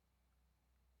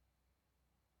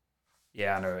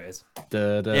 Yeah, I know who it is.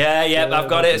 Yeah, I've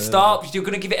got it. Stop! You're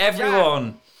going to give it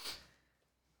everyone.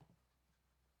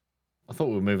 I thought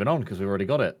we were moving on because we've already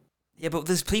got it. Yeah, but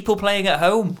there's people playing at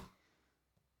home.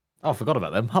 Oh, I forgot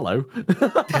about them. Hello.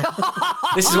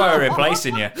 This is why we're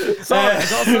replacing you. Sorry, I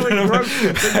got so engrossed.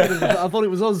 I thought it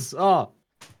was us. Oh.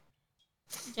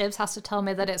 James has to tell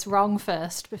me that it's wrong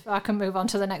first before I can move on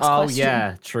to the next Oh, question.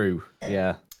 yeah, true.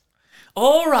 Yeah.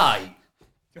 All right.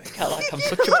 I feel like I'm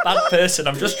such a bad person.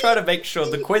 I'm just trying to make sure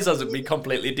the quiz hasn't been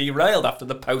completely derailed after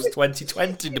the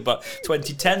post-2020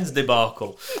 2010s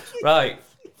debacle. Right.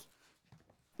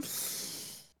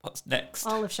 What's next?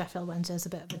 All of Sheffield Wednesday is a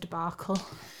bit of a debacle.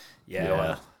 Yeah,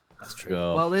 well, that's true.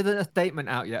 Go. Well, there isn't a statement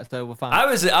out yet, so we're fine. I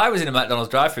was in a McDonald's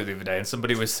drive-thru the other day and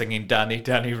somebody was singing Danny,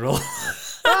 Danny Roll.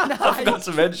 I forgot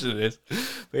to mention this.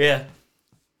 But yeah.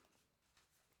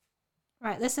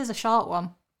 Right, this is a short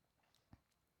one.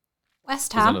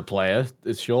 West Is it Ham, a player?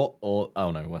 It's short or...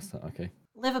 Oh, no, West Ham. Okay.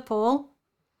 Liverpool,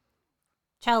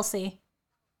 Chelsea,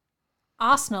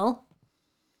 Arsenal,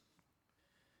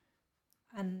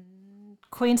 and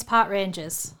Queen's Park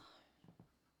Rangers.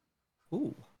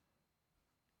 Ooh.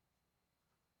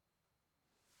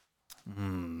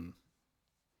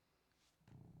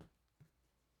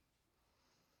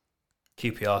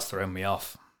 QPR's thrown me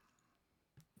off.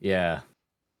 Yeah.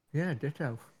 Yeah,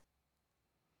 ditto.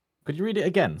 Could you read it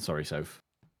again? Sorry, Soph.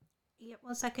 Yep,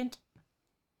 1 second.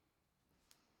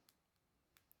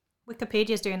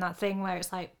 Wikipedia's doing that thing where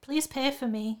it's like, please pay for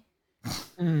me.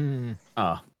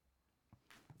 Ah.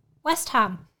 West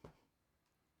Ham.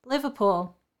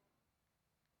 Liverpool.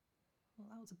 Well,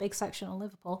 that was a big section on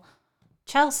Liverpool.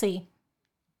 Chelsea.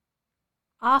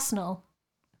 Arsenal.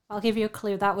 I'll give you a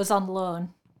clue. That was on loan.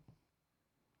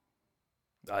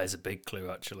 That is a big clue,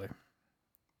 actually.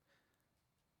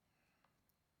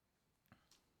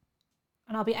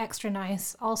 And I'll be extra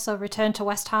nice. Also returned to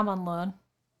West Ham on loan.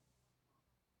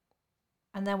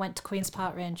 And then went to Queen's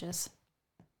Park Rangers.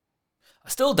 I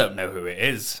still don't know who it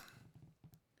is.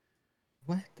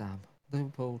 West Ham,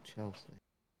 Liverpool, Chelsea.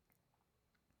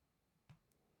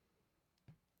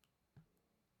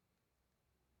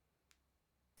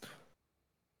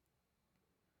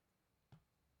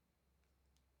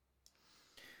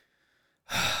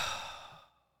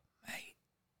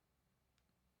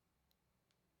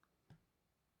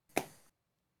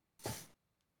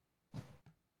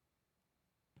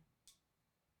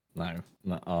 Mate.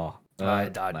 No. Oh. No.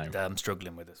 I'm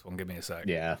struggling with this one. Give me a sec.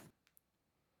 Yeah.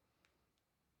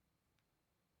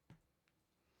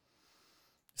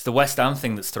 It's the West Ham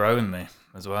thing that's throwing me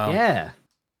as well. Yeah.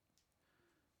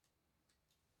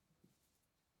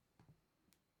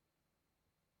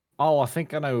 Oh, I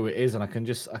think I know who it is, and I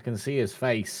can see his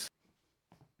face.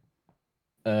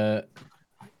 Oh,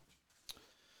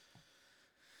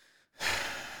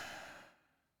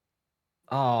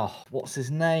 what's his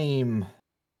name?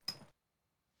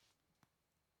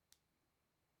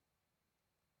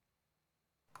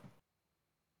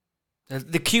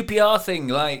 The QPR thing,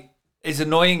 like, is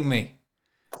annoying me.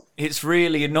 It's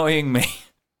really annoying me.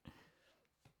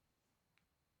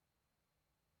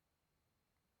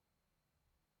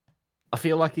 I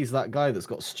feel like he's that guy that's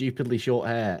got stupidly short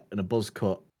hair and a buzz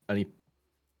cut, and he.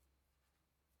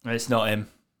 It's not him.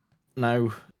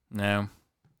 No. No.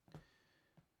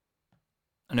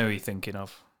 I know who you're thinking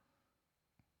of.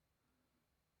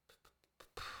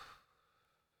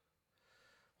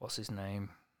 What's his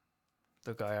name?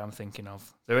 The guy I'm thinking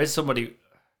of. There is somebody.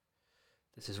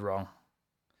 This is wrong.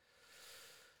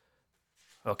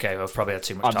 Okay, I've probably had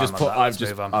too much time on that. Let's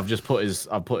move on. I've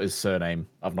put his surname.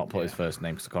 I've not put his first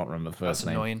name because I can't remember the first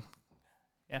name. That's annoying.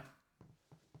 Yeah.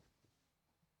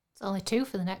 It's only 2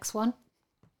 for the next one.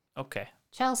 Okay.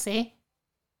 Chelsea.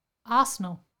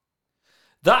 Arsenal.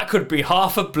 That could be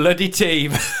half a bloody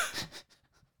team.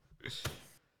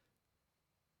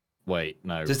 Wait,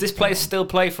 no. Does this player still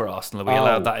play for Arsenal? Are we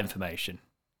allowed that information?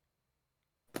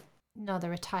 No,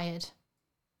 they're retired.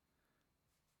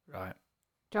 Right.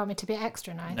 Do you want me to be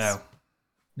extra nice?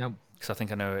 No. Because I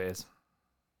think I know who it is.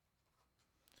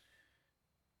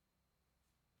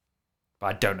 But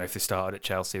I don't know if they started at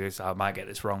Chelsea. So I might get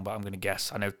this wrong, but I'm going to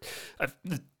guess. I know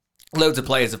loads of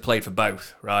players have played for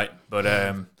both, right? But,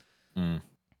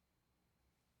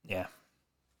 yeah.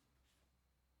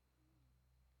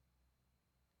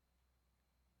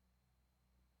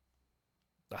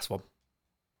 That's one.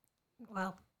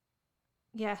 Well,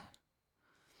 yeah.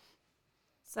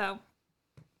 So,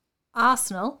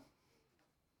 Arsenal,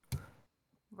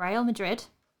 Real Madrid,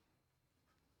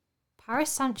 Paris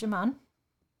Saint-Germain,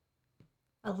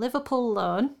 a Liverpool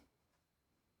loan,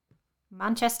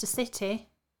 Manchester City,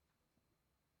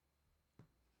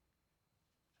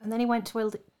 and then he went to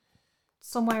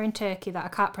somewhere in Turkey that I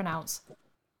can't pronounce.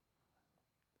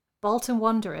 Bolton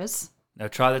Wanderers. No,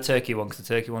 try the Turkey one because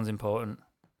the Turkey one's important.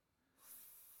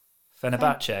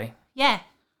 Fenerbahce. Yeah.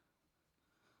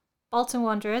 Bolton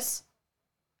Wanderers.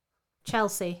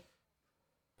 Chelsea.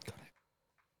 Got it.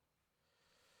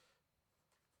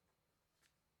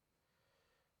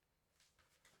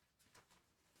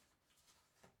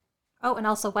 Oh, and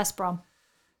also West Brom.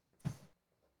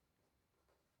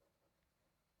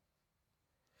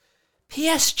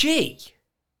 PSG.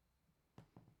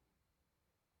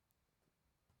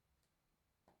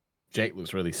 Jake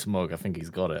looks really smug. I think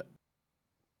he's got it.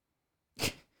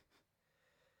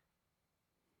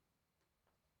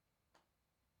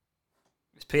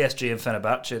 It's PSG and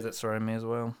Fenerbahce that's throwing me as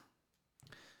well.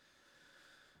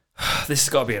 This has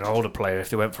got to be an older player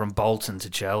if they went from Bolton to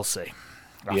Chelsea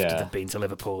after they've been to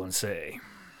Liverpool and City.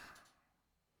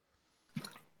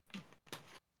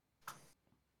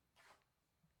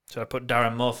 So I put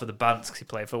Darren Moore for the Bants because he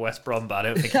played for West Brom, but I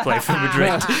don't think he played for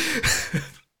Madrid. Do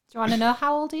you want to know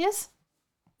how old he is?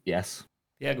 Yes.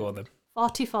 Yeah, go on then.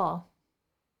 44. All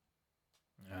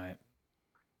right.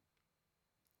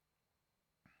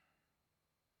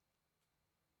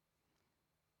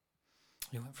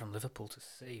 He went from Liverpool to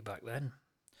City back then.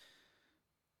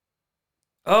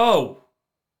 Oh!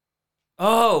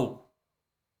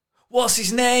 What's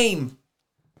his name?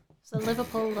 So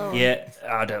Liverpool loan. Yeah,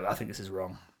 I think this is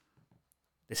wrong.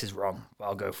 This is wrong, but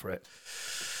I'll go for it.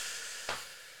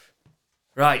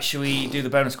 Right, shall we do the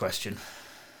bonus question?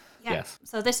 Yeah. Yes.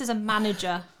 So this is a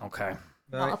manager, Okay.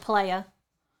 not a player.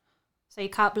 So you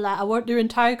can't be like, I want your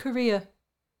entire career.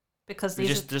 Because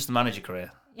these Just the manager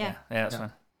career. Yeah. Yeah, that's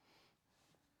fine.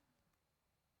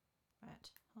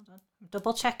 Right, hold on. I'm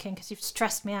double checking because you've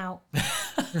stressed me out.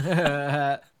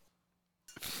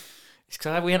 It's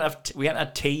because we hadn't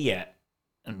had tea yet,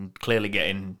 and clearly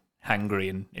getting hangry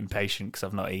and impatient because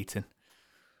I've not eaten.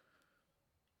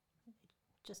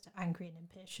 Just angry and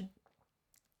impatient.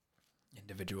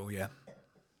 Individual, yeah.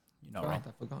 You're not Right, wrong.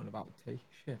 I've forgotten about tea.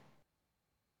 Shit.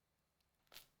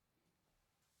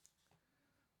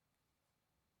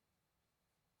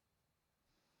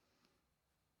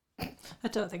 I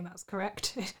don't think that's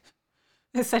correct.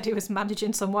 It said he was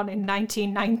managing someone in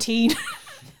 1919.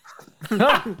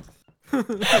 Bloody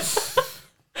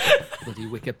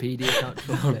Wikipedia can't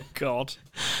trust it. God.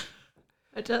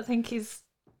 I don't think he's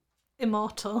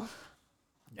immortal.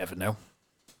 Never know.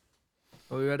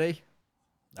 Are we ready?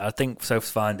 I think Soph's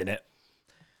finding it.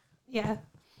 Yeah.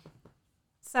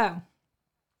 So,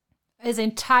 his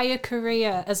entire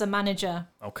career as a manager.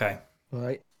 Okay.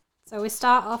 Right. So we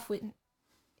start off with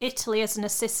Italy as an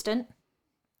assistant.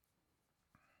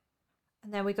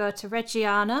 And then we go to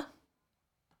Reggiana,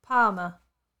 Parma,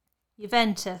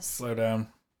 Juventus, Slow down,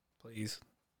 please.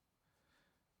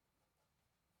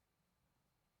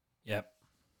 Yep.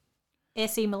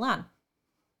 AC Milan,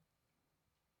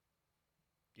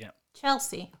 Yep.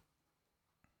 Chelsea,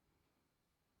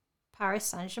 Paris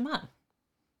Saint-Germain,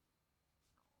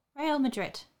 Real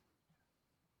Madrid,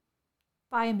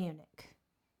 Bayern Munich,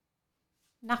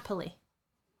 Napoli,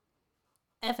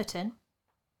 Everton,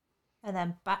 and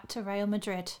then back to Real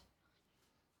Madrid.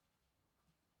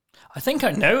 I think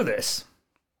I know this.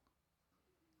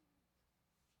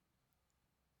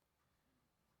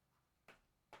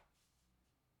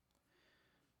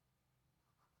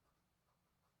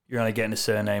 You're only getting a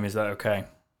surname, is that okay?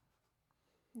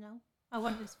 No, I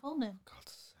want his full name.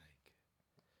 God's sake.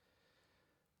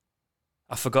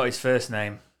 I forgot his first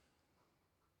name.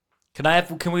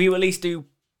 Can we at least do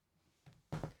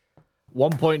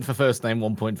 1 point for first name,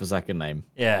 1 point for second name.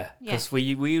 yeah, because we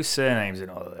use surnames in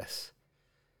all of this.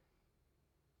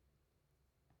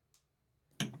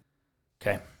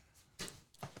 Okay.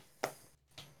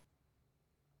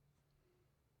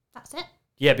 That's it.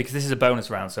 Yeah, because this is a bonus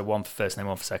round, so 1 for first name,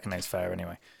 1 for second name is fair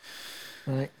anyway.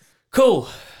 Right. Cool.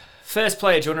 First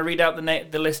player, do you want to read out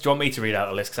the list? Do you want me to read out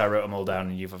the list? Because I wrote them all down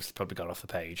and you've obviously probably got off the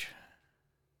page.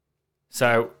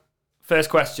 So, first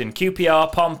question.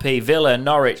 QPR, Pompey, Villa,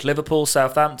 Norwich, Liverpool,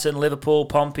 Southampton, Liverpool,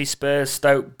 Pompey, Spurs,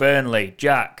 Stoke, Burnley.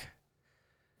 Jack.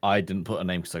 I didn't put a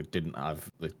name because I didn't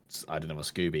have a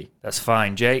Scooby. That's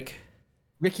fine. Jake.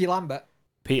 Ricky Lambert.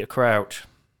 Peter Crouch.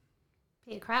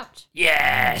 Peter Crouch.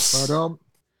 Yes! Well done.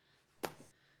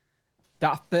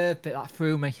 That's perfect. That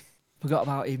threw me. Forgot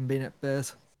about even being at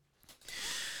Spurs.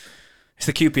 It's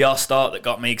the QPR start that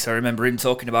got me because I remember him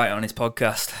talking about it on his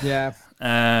podcast. Yeah.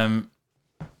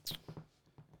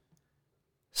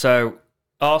 So,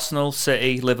 Arsenal,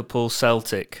 City, Liverpool,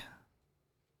 Celtic.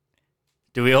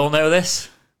 Do we all know this?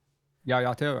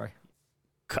 Yaya Toure.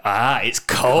 It's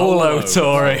Colo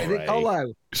Toure. Is it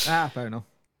Colo? Fair enough.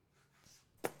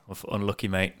 Unlucky,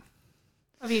 mate.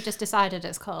 Have you just decided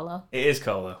it's Colo? It is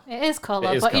Colo. It is Colo,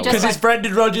 It is but you Colo. just Because it's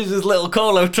Brendan Rodgers' little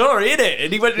Colo Toure, isn't it?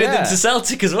 And he went with him Yeah. to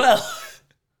Celtic as well.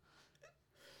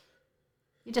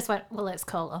 you just went, well, it's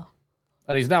Colo.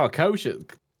 And he's now a coach at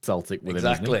Celtic with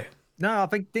him, isn't he? No, I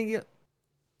think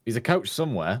He's a coach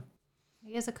somewhere.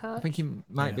 He is a coach. I think he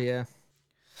might be.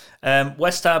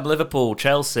 West Ham, Liverpool,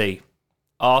 Chelsea,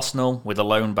 Arsenal with a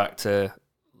loan back to,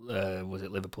 was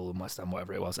it Liverpool and West Ham,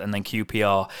 whatever it was, and then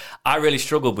QPR. I really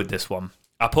struggled with this one.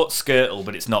 I put Skirtle,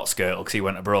 but it's not Skirtle because he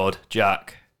went abroad.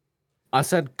 Jack. I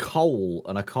said Cole,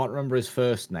 and I can't remember his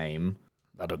first name.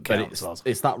 I don't But count.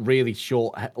 it's that really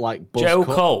short, like buzz Joe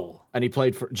cut. Cole. And he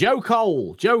played for Joe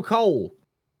Cole. Joe Cole.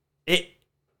 It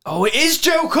is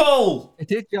Joe Cole.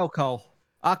 It is Joe Cole.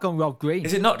 I can Rob Green.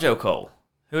 Is it not Joe Cole?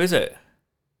 Who is it?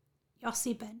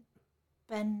 Yossi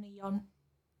Ben-Yon.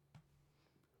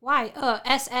 Why? Oh,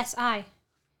 SSI.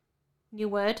 New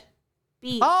word.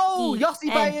 Oh,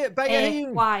 Yossi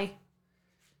Bayoum. Why?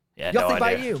 Yeah, no Yossi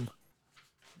idea. Bayoum.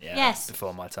 Yeah, Yes.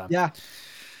 before my time. Yeah.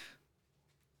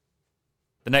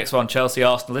 The next one, Chelsea,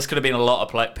 Arsenal. This could have been a lot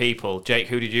of people. Jake,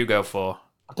 who did you go for?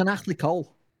 I've done Ashley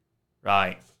Cole.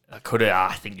 Right.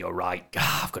 I think you're right.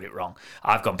 I've got it wrong.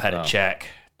 I've gone Petr Cech.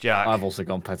 Jack. I've also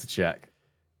gone Petr Cech.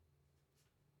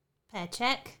 Pear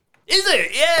check. Is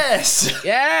it? Yes!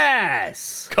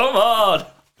 Yes. Come on!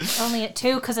 Only at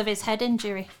 2 because of his head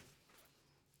injury.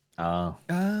 Oh.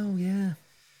 Oh, yeah.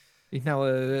 He's now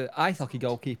a ice hockey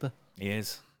goalkeeper. He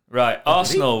is. Right,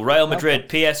 Arsenal, Real Madrid,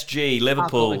 PSG,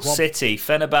 Liverpool, City,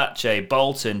 Fenerbahce,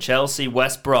 Bolton, Chelsea,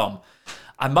 West Brom.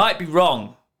 I might be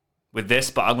wrong with this,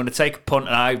 but I'm going to take a punt,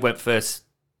 and I went first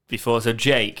before, so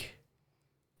Jake.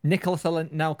 Nicholas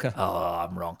Anelka. Oh,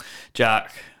 I'm wrong.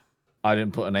 Jack. I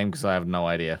didn't put a name because I have no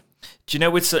idea. Do you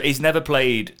know he's never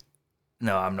played...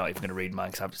 No, I'm not even going to read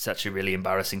mine because it's actually really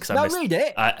embarrassing. Read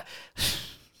it.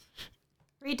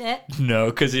 Read it. No,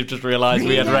 because you've just realised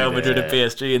we had Real Madrid and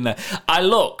PSG in there. I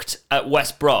looked at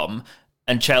West Brom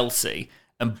and Chelsea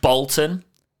and Bolton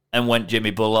and went Jimmy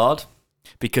Bullard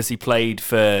because he played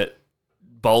for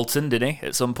Bolton, didn't he,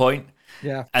 at some point?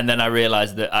 Yeah. And then I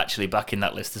realised that actually back in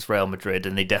that list is Real Madrid,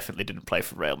 and they definitely didn't play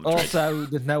for Real Madrid. Also,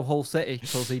 there's no Hull City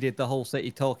because he did the Hull City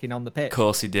talking on the pitch. Of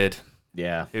course he did.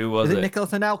 Yeah. Who was Is it? it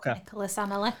Nicholas Anelka? Nicholas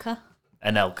Anelka.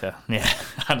 Anelka. Yeah,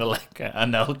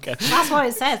 Anelka. That's what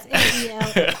it says.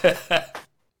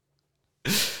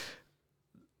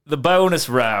 The bonus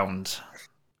round.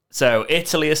 So,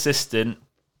 Italy assistant.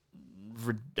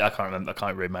 I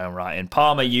can't read my own writing.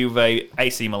 Parma, Juve,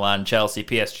 AC Milan, Chelsea,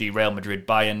 PSG, Real Madrid,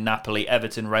 Bayern, Napoli,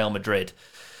 Everton, Real Madrid.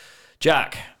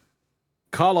 Jack.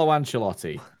 Carlo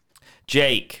Ancelotti.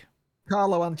 Jake.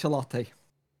 Carlo Ancelotti.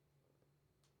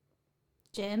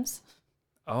 James.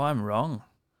 Oh, I'm wrong.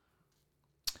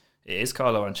 It is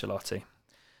Carlo Ancelotti.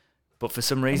 But for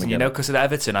some reason, because of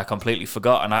Everton, I completely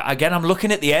forgot. And I'm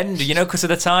looking at the end, because of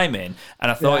the timing.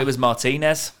 And I thought it was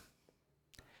Martinez.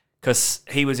 Because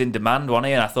he was in demand, wasn't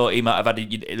he? And I thought he might have had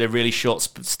a really short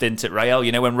stint at Real.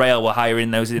 When Real were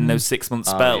hiring those 6-month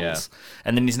spells. Yeah.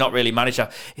 And then he's not really managed.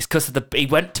 It's because he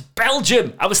went to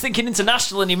Belgium. I was thinking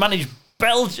international and he managed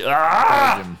Belgium.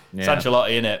 Belgium. Yeah. It's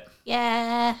Ancelotti, innit?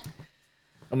 Yeah.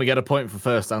 And we get a point for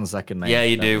first and second name. Yeah,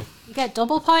 you do. You get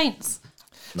double points.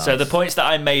 Nice. So the points that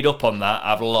I made up on that,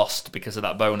 I've lost because of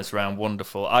that bonus round.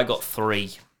 Wonderful. I got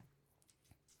 3.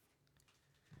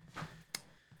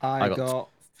 I got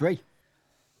 3.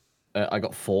 I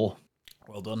got 4.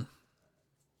 Well done.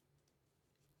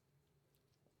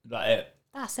 Is that it?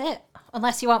 That's it.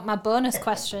 Unless you want my bonus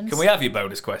questions. Can we have your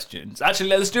bonus questions?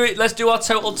 Actually, let's do it. Let's do our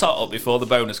total tot-up before the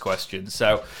bonus questions.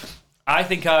 So I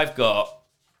think I've got...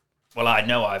 Well, I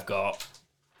know I've got...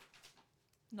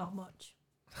 Not much.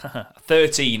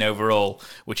 13 overall,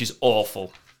 which is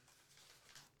awful.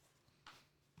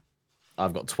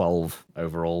 I've got 12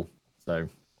 overall, so...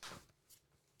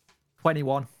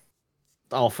 21.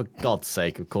 Oh, for God's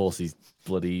sake, of course he's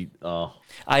bloody... Oh.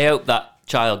 I hope that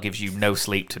child gives you no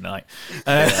sleep tonight.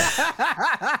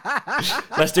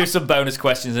 Let's do some bonus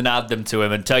questions and add them to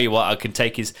him and tell you what I can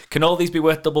take his... Can all these be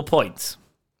worth double points?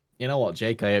 You know what,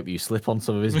 Jake? I hope you slip on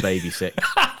some of his baby sick.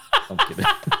 I'm kidding.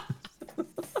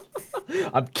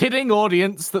 I'm kidding,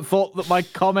 audience, that thought that my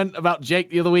comment about Jake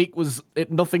the other week was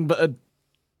nothing but a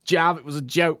jab. It was a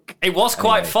joke. It was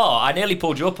quite far. I nearly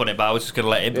pulled you up on it, but I was just going to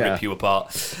let him rip you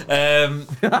apart.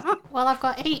 Well, I've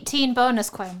got 18 bonus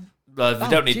questions. We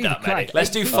don't need that many. Let's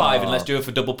do 5 and let's do it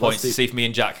for double points to see if me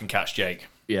and Jack can catch Jake.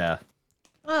 Yeah.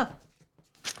 Oh.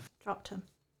 Dropped him.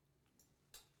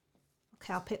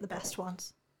 Okay, I'll pick the best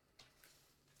ones.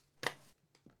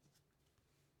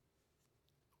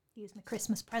 Use my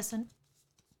Christmas present.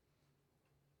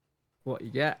 What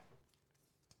you get?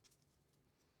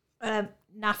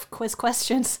 NAF quiz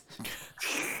questions.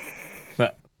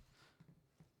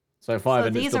 So 5 so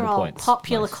and these it's are double all points.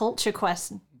 popular culture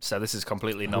questions. So this is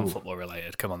completely non-football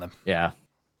related. Come on then. Yeah.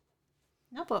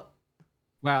 No, but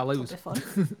Well, I lose. it'll be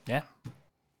fun. Yeah.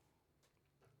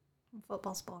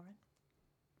 Football's boring.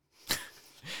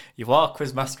 You are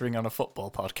quiz mastering on a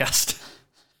football podcast.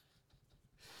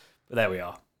 But there we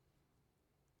are.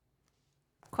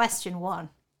 Question 1.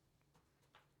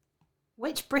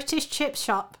 Which British chip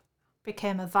shop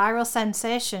became a viral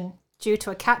sensation due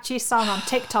to a catchy song on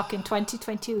TikTok in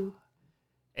 2022?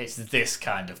 It's this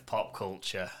kind of pop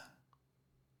culture.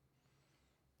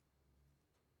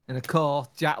 And of course,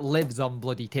 Jack lives on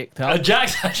bloody TikTok.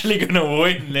 Jack's actually going to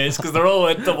win this because they're all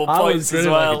at double I was points as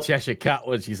grinning well. like a Cheshire cat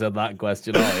when she said that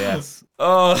question. Oh, yes.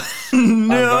 Oh, no.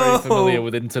 I'm very familiar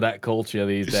with internet culture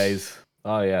these days.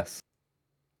 Oh, yes.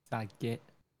 I get.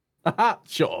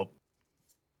 Shut up.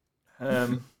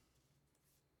 I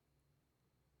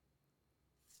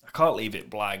can't leave it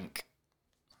blank.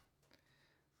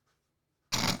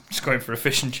 Just going for a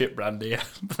fish and chip brand here.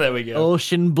 There we go.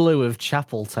 Ocean Blue of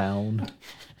Chapeltown.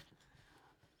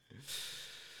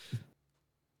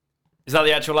 Is that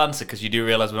the actual answer? Because you do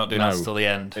realise we're not doing answers till the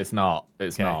end. It's not.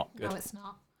 It's not. No, it's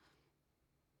not.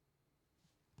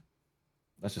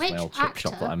 That's just my Which old chip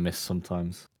shop actor that I miss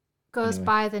sometimes. Goes Anyway.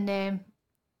 by the name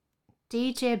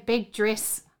DJ Big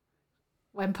Driss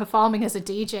when performing as a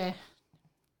DJ?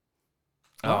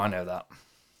 Oh, I know that.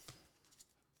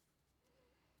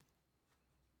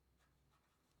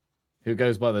 Who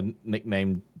goes by the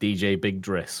nickname DJ Big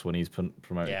Driss when he's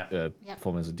promoting Yeah.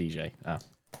 performing as a DJ? Ah.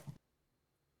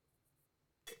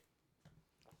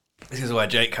 This is where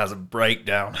Jake has a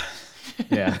breakdown.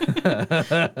 Yeah.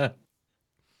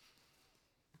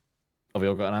 Have we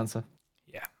all got an answer?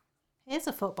 Yeah. Here's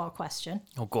a football question.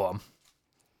 Oh, go on.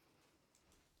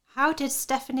 How did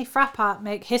Stephanie Frappart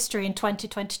make history in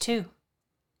 2022?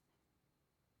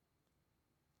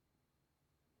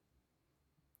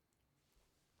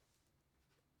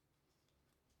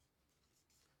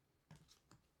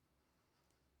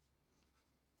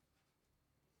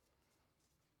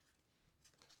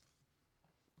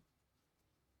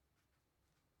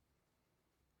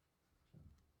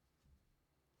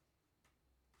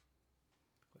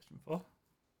 Question 4.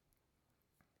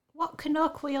 What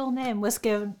colloquial name was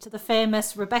given to the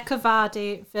famous Rebecca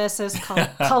Vardy versus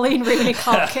Colleen Rooney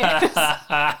court case?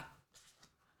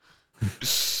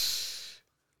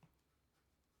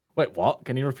 Wait, what?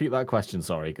 Can you repeat that question?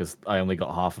 Sorry, because I only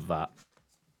got half of that.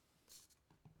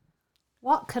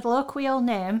 What colloquial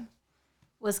name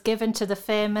was given to the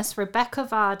famous Rebecca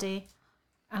Vardy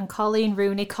and Colleen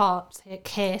Rooney court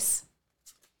case?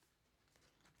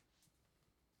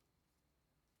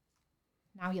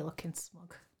 Now you're looking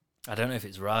smug. I don't know if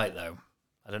it's right, though.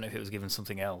 I don't know if it was given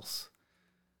something else.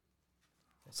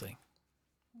 We'll see.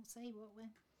 We'll see, won't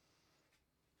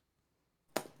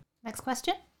we? Next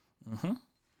question. Mm-hmm.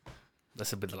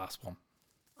 This will be the last one.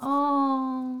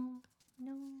 Oh,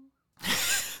 no.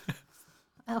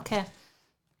 Okay.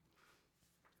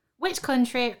 Which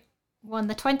country won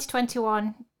the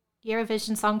 2021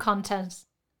 Eurovision Song Contest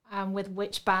and with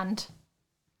which band?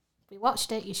 If we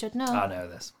watched it, you should know. I know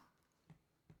this.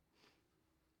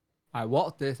 I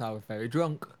watched this. I was very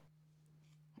drunk.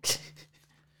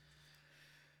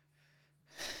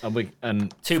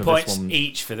 And 2 for points this one,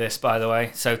 each for this, by the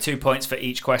way. So 2 points for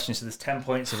each question. So there's 10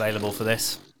 points available for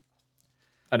this.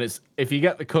 and it's if you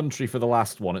get the country for the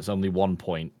last one, it's only 1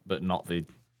 point, but not the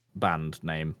band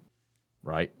name,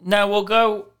 right? No, we'll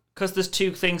go because there's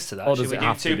two things to that. Or Should does we it do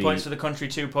have to 2 be- points for the country,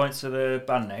 2 points for the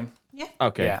band name? Yeah.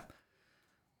 Okay. Yeah.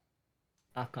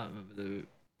 I can't remember the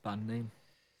band name.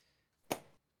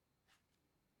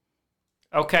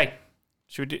 Okay.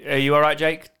 Should we do, are you all right,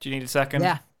 Jake? Do you need a second?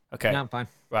 Yeah. Okay. Yeah, I'm fine.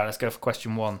 Right, let's go for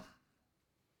question 1.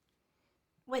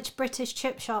 Which British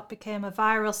chip shop became a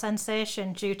viral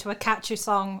sensation due to a catchy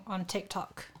song on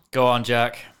TikTok? Go on,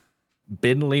 Jack.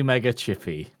 Binley Mega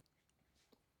Chippy.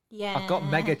 Yeah. I've got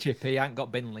Mega Chippy. I ain't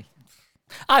got Binley.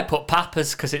 I put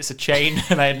Papa's because it's a chain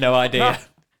and I had no idea.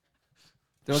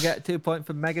 Do I get 2 points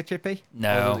for Mega Chippy? Or No.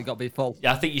 has it got to be full?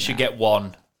 Yeah, I think you should get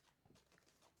 1.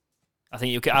 I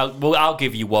think you can. I'll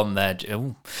give you 1 there.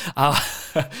 Ooh. I'll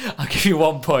give you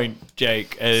 1 point,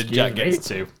 Jake, and Excuse Jack me. gets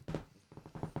 2.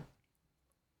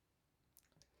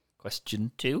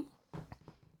 Question 2.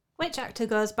 Which actor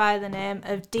goes by the name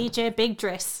of DJ Big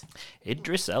Driss?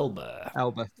 Idris Elba.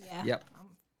 Elba. Yeah. Yep.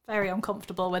 Very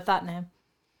uncomfortable with that name.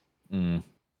 Mm.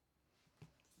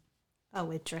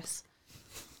 Oh, Idris.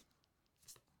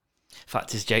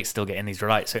 Fact is, Jake's still getting these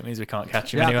right, so it means we can't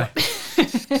catch him Yeah.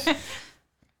 anyway.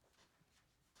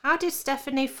 How did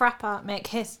Stephanie Frappart make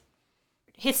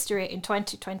history in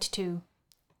 2022?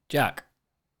 Jack.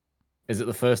 Is it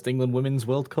the first England Women's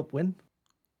World Cup win?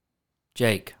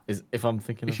 Jake. If I'm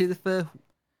thinking Is of... she the first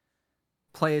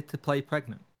player to play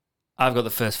pregnant? I've got the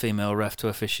first female ref to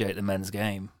officiate the men's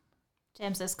game.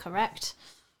 James is correct.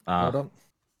 Hold on.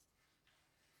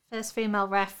 First female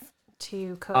ref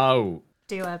to Oh,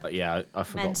 do a yeah, I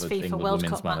forgot Men's the FIFA England World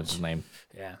Women's Cup match. manager's name.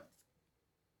 Yeah.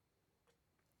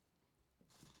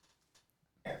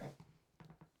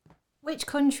 Which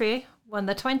country won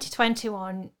the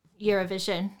 2021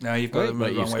 Eurovision? No, you've got Wait, them wait,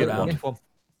 the you wrong way skipped around. This one.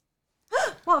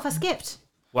 What have I skipped?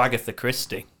 Wagatha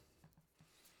Christie.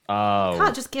 Oh,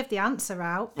 Can't just give the answer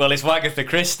out. Well, it's Wagatha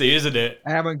Christie, isn't it? I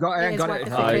haven't got, I It ain't is got what it.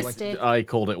 the Sorry. Christie. I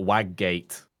called it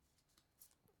Waggate.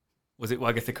 Was it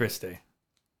Wagatha Christie?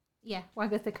 Yeah,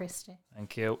 Wagatha Christie.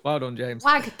 Thank you. Well done, James.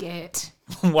 Waggate.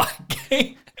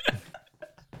 Waggate.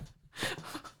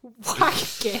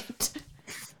 Waggate.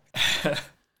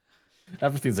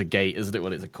 Everything's a gate, isn't it,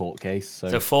 when it's a court case?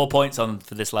 So 4 points on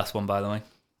for this last one, by the way.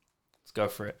 Let's go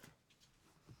for it.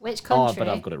 Which Oh, country but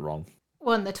I've got it wrong.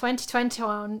 won the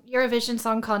 2021 Eurovision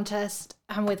Song Contest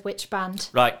and with which band?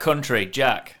 Right, country.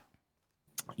 Jack.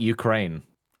 Ukraine.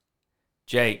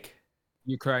 Jake.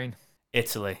 Ukraine.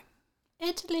 Italy.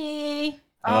 Italy.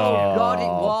 Oh, God, it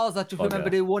Oh, was. I just bugger.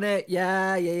 remembered who won it.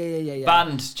 Yeah.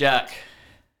 Band. Jack.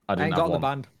 I I didn't ain't have got the one.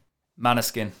 band.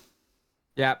 Maneskin.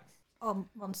 Yeah. Oh,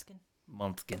 Måneskin.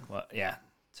 Måneskin. What? Yeah.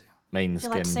 Main you like to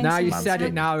skin. sing Now you some said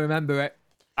it. Måneskin? Now I remember it.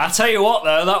 I tell you what,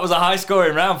 though, that was a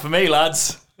high-scoring round for me,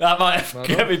 lads. That might Well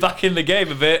get done. me back in the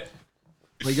game a bit.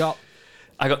 What you got?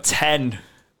 I got 10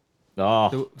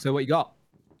 Oh, So what you got?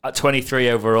 at 23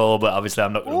 overall, but obviously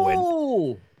I'm not going to win.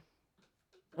 Oh,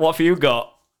 What have you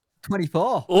got?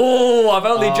 24. Oh, I've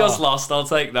only just lost. I'll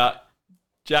take that.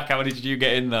 Jack, how many did you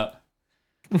get in that?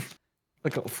 I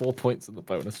got 4 points in the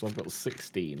bonus, so I've got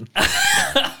 16.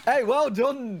 Hey, well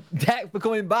done, Deck, for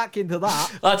coming back into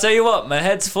that. I'll tell you what, my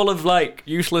head's full of like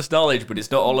useless knowledge, but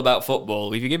it's not all about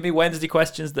football. If you give me Wednesday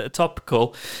questions that are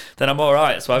topical, then I'm all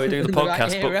right. That's why we do the The right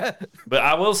podcast. era. But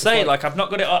I will say, like, I've not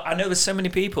got it. I know there's so many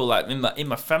people like in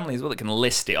my family as well that can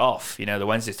list it off. You know, the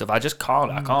Wednesday stuff. I just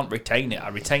can't. I can't retain it. I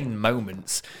retain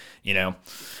moments. You know.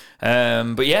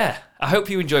 But yeah, I hope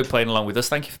you enjoyed playing along with us.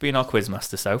 Thank you for being our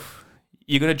quizmaster, Soph.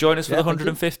 You going to join us for Yeah, the thank you.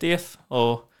 150th,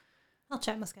 or I'll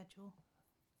check my schedule.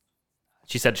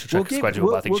 she said she'll check the schedule,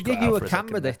 but I think we'll she got give out you a for camera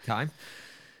second there. this time.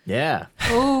 Yeah.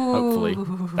 Oh,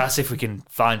 Hopefully. That's if we can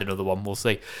find another one. We'll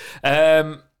see.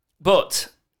 But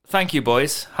thank you,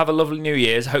 boys. Have a lovely New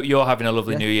Year's. Hope you're having a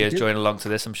lovely Yeah, New you Year's too. joining along to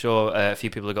this. I'm sure a few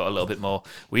people have got a little bit more.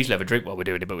 We usually have a drink while we're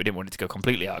doing it, but we didn't want it to go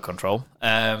completely out of control.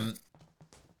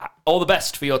 All the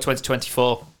best for your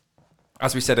 2024.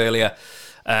 As we said earlier,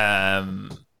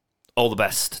 all the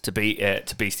best to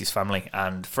Beastie's family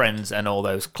and friends and all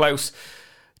those close.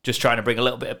 Just trying to bring a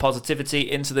little bit of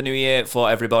positivity into the new year for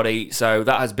everybody. So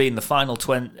that has been the final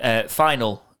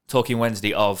Talking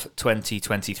Wednesday of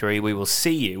 2023. We will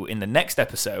see you in the next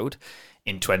episode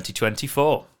in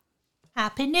 2024.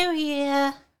 Happy New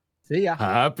Year! See ya.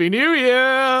 Happy New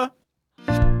Year!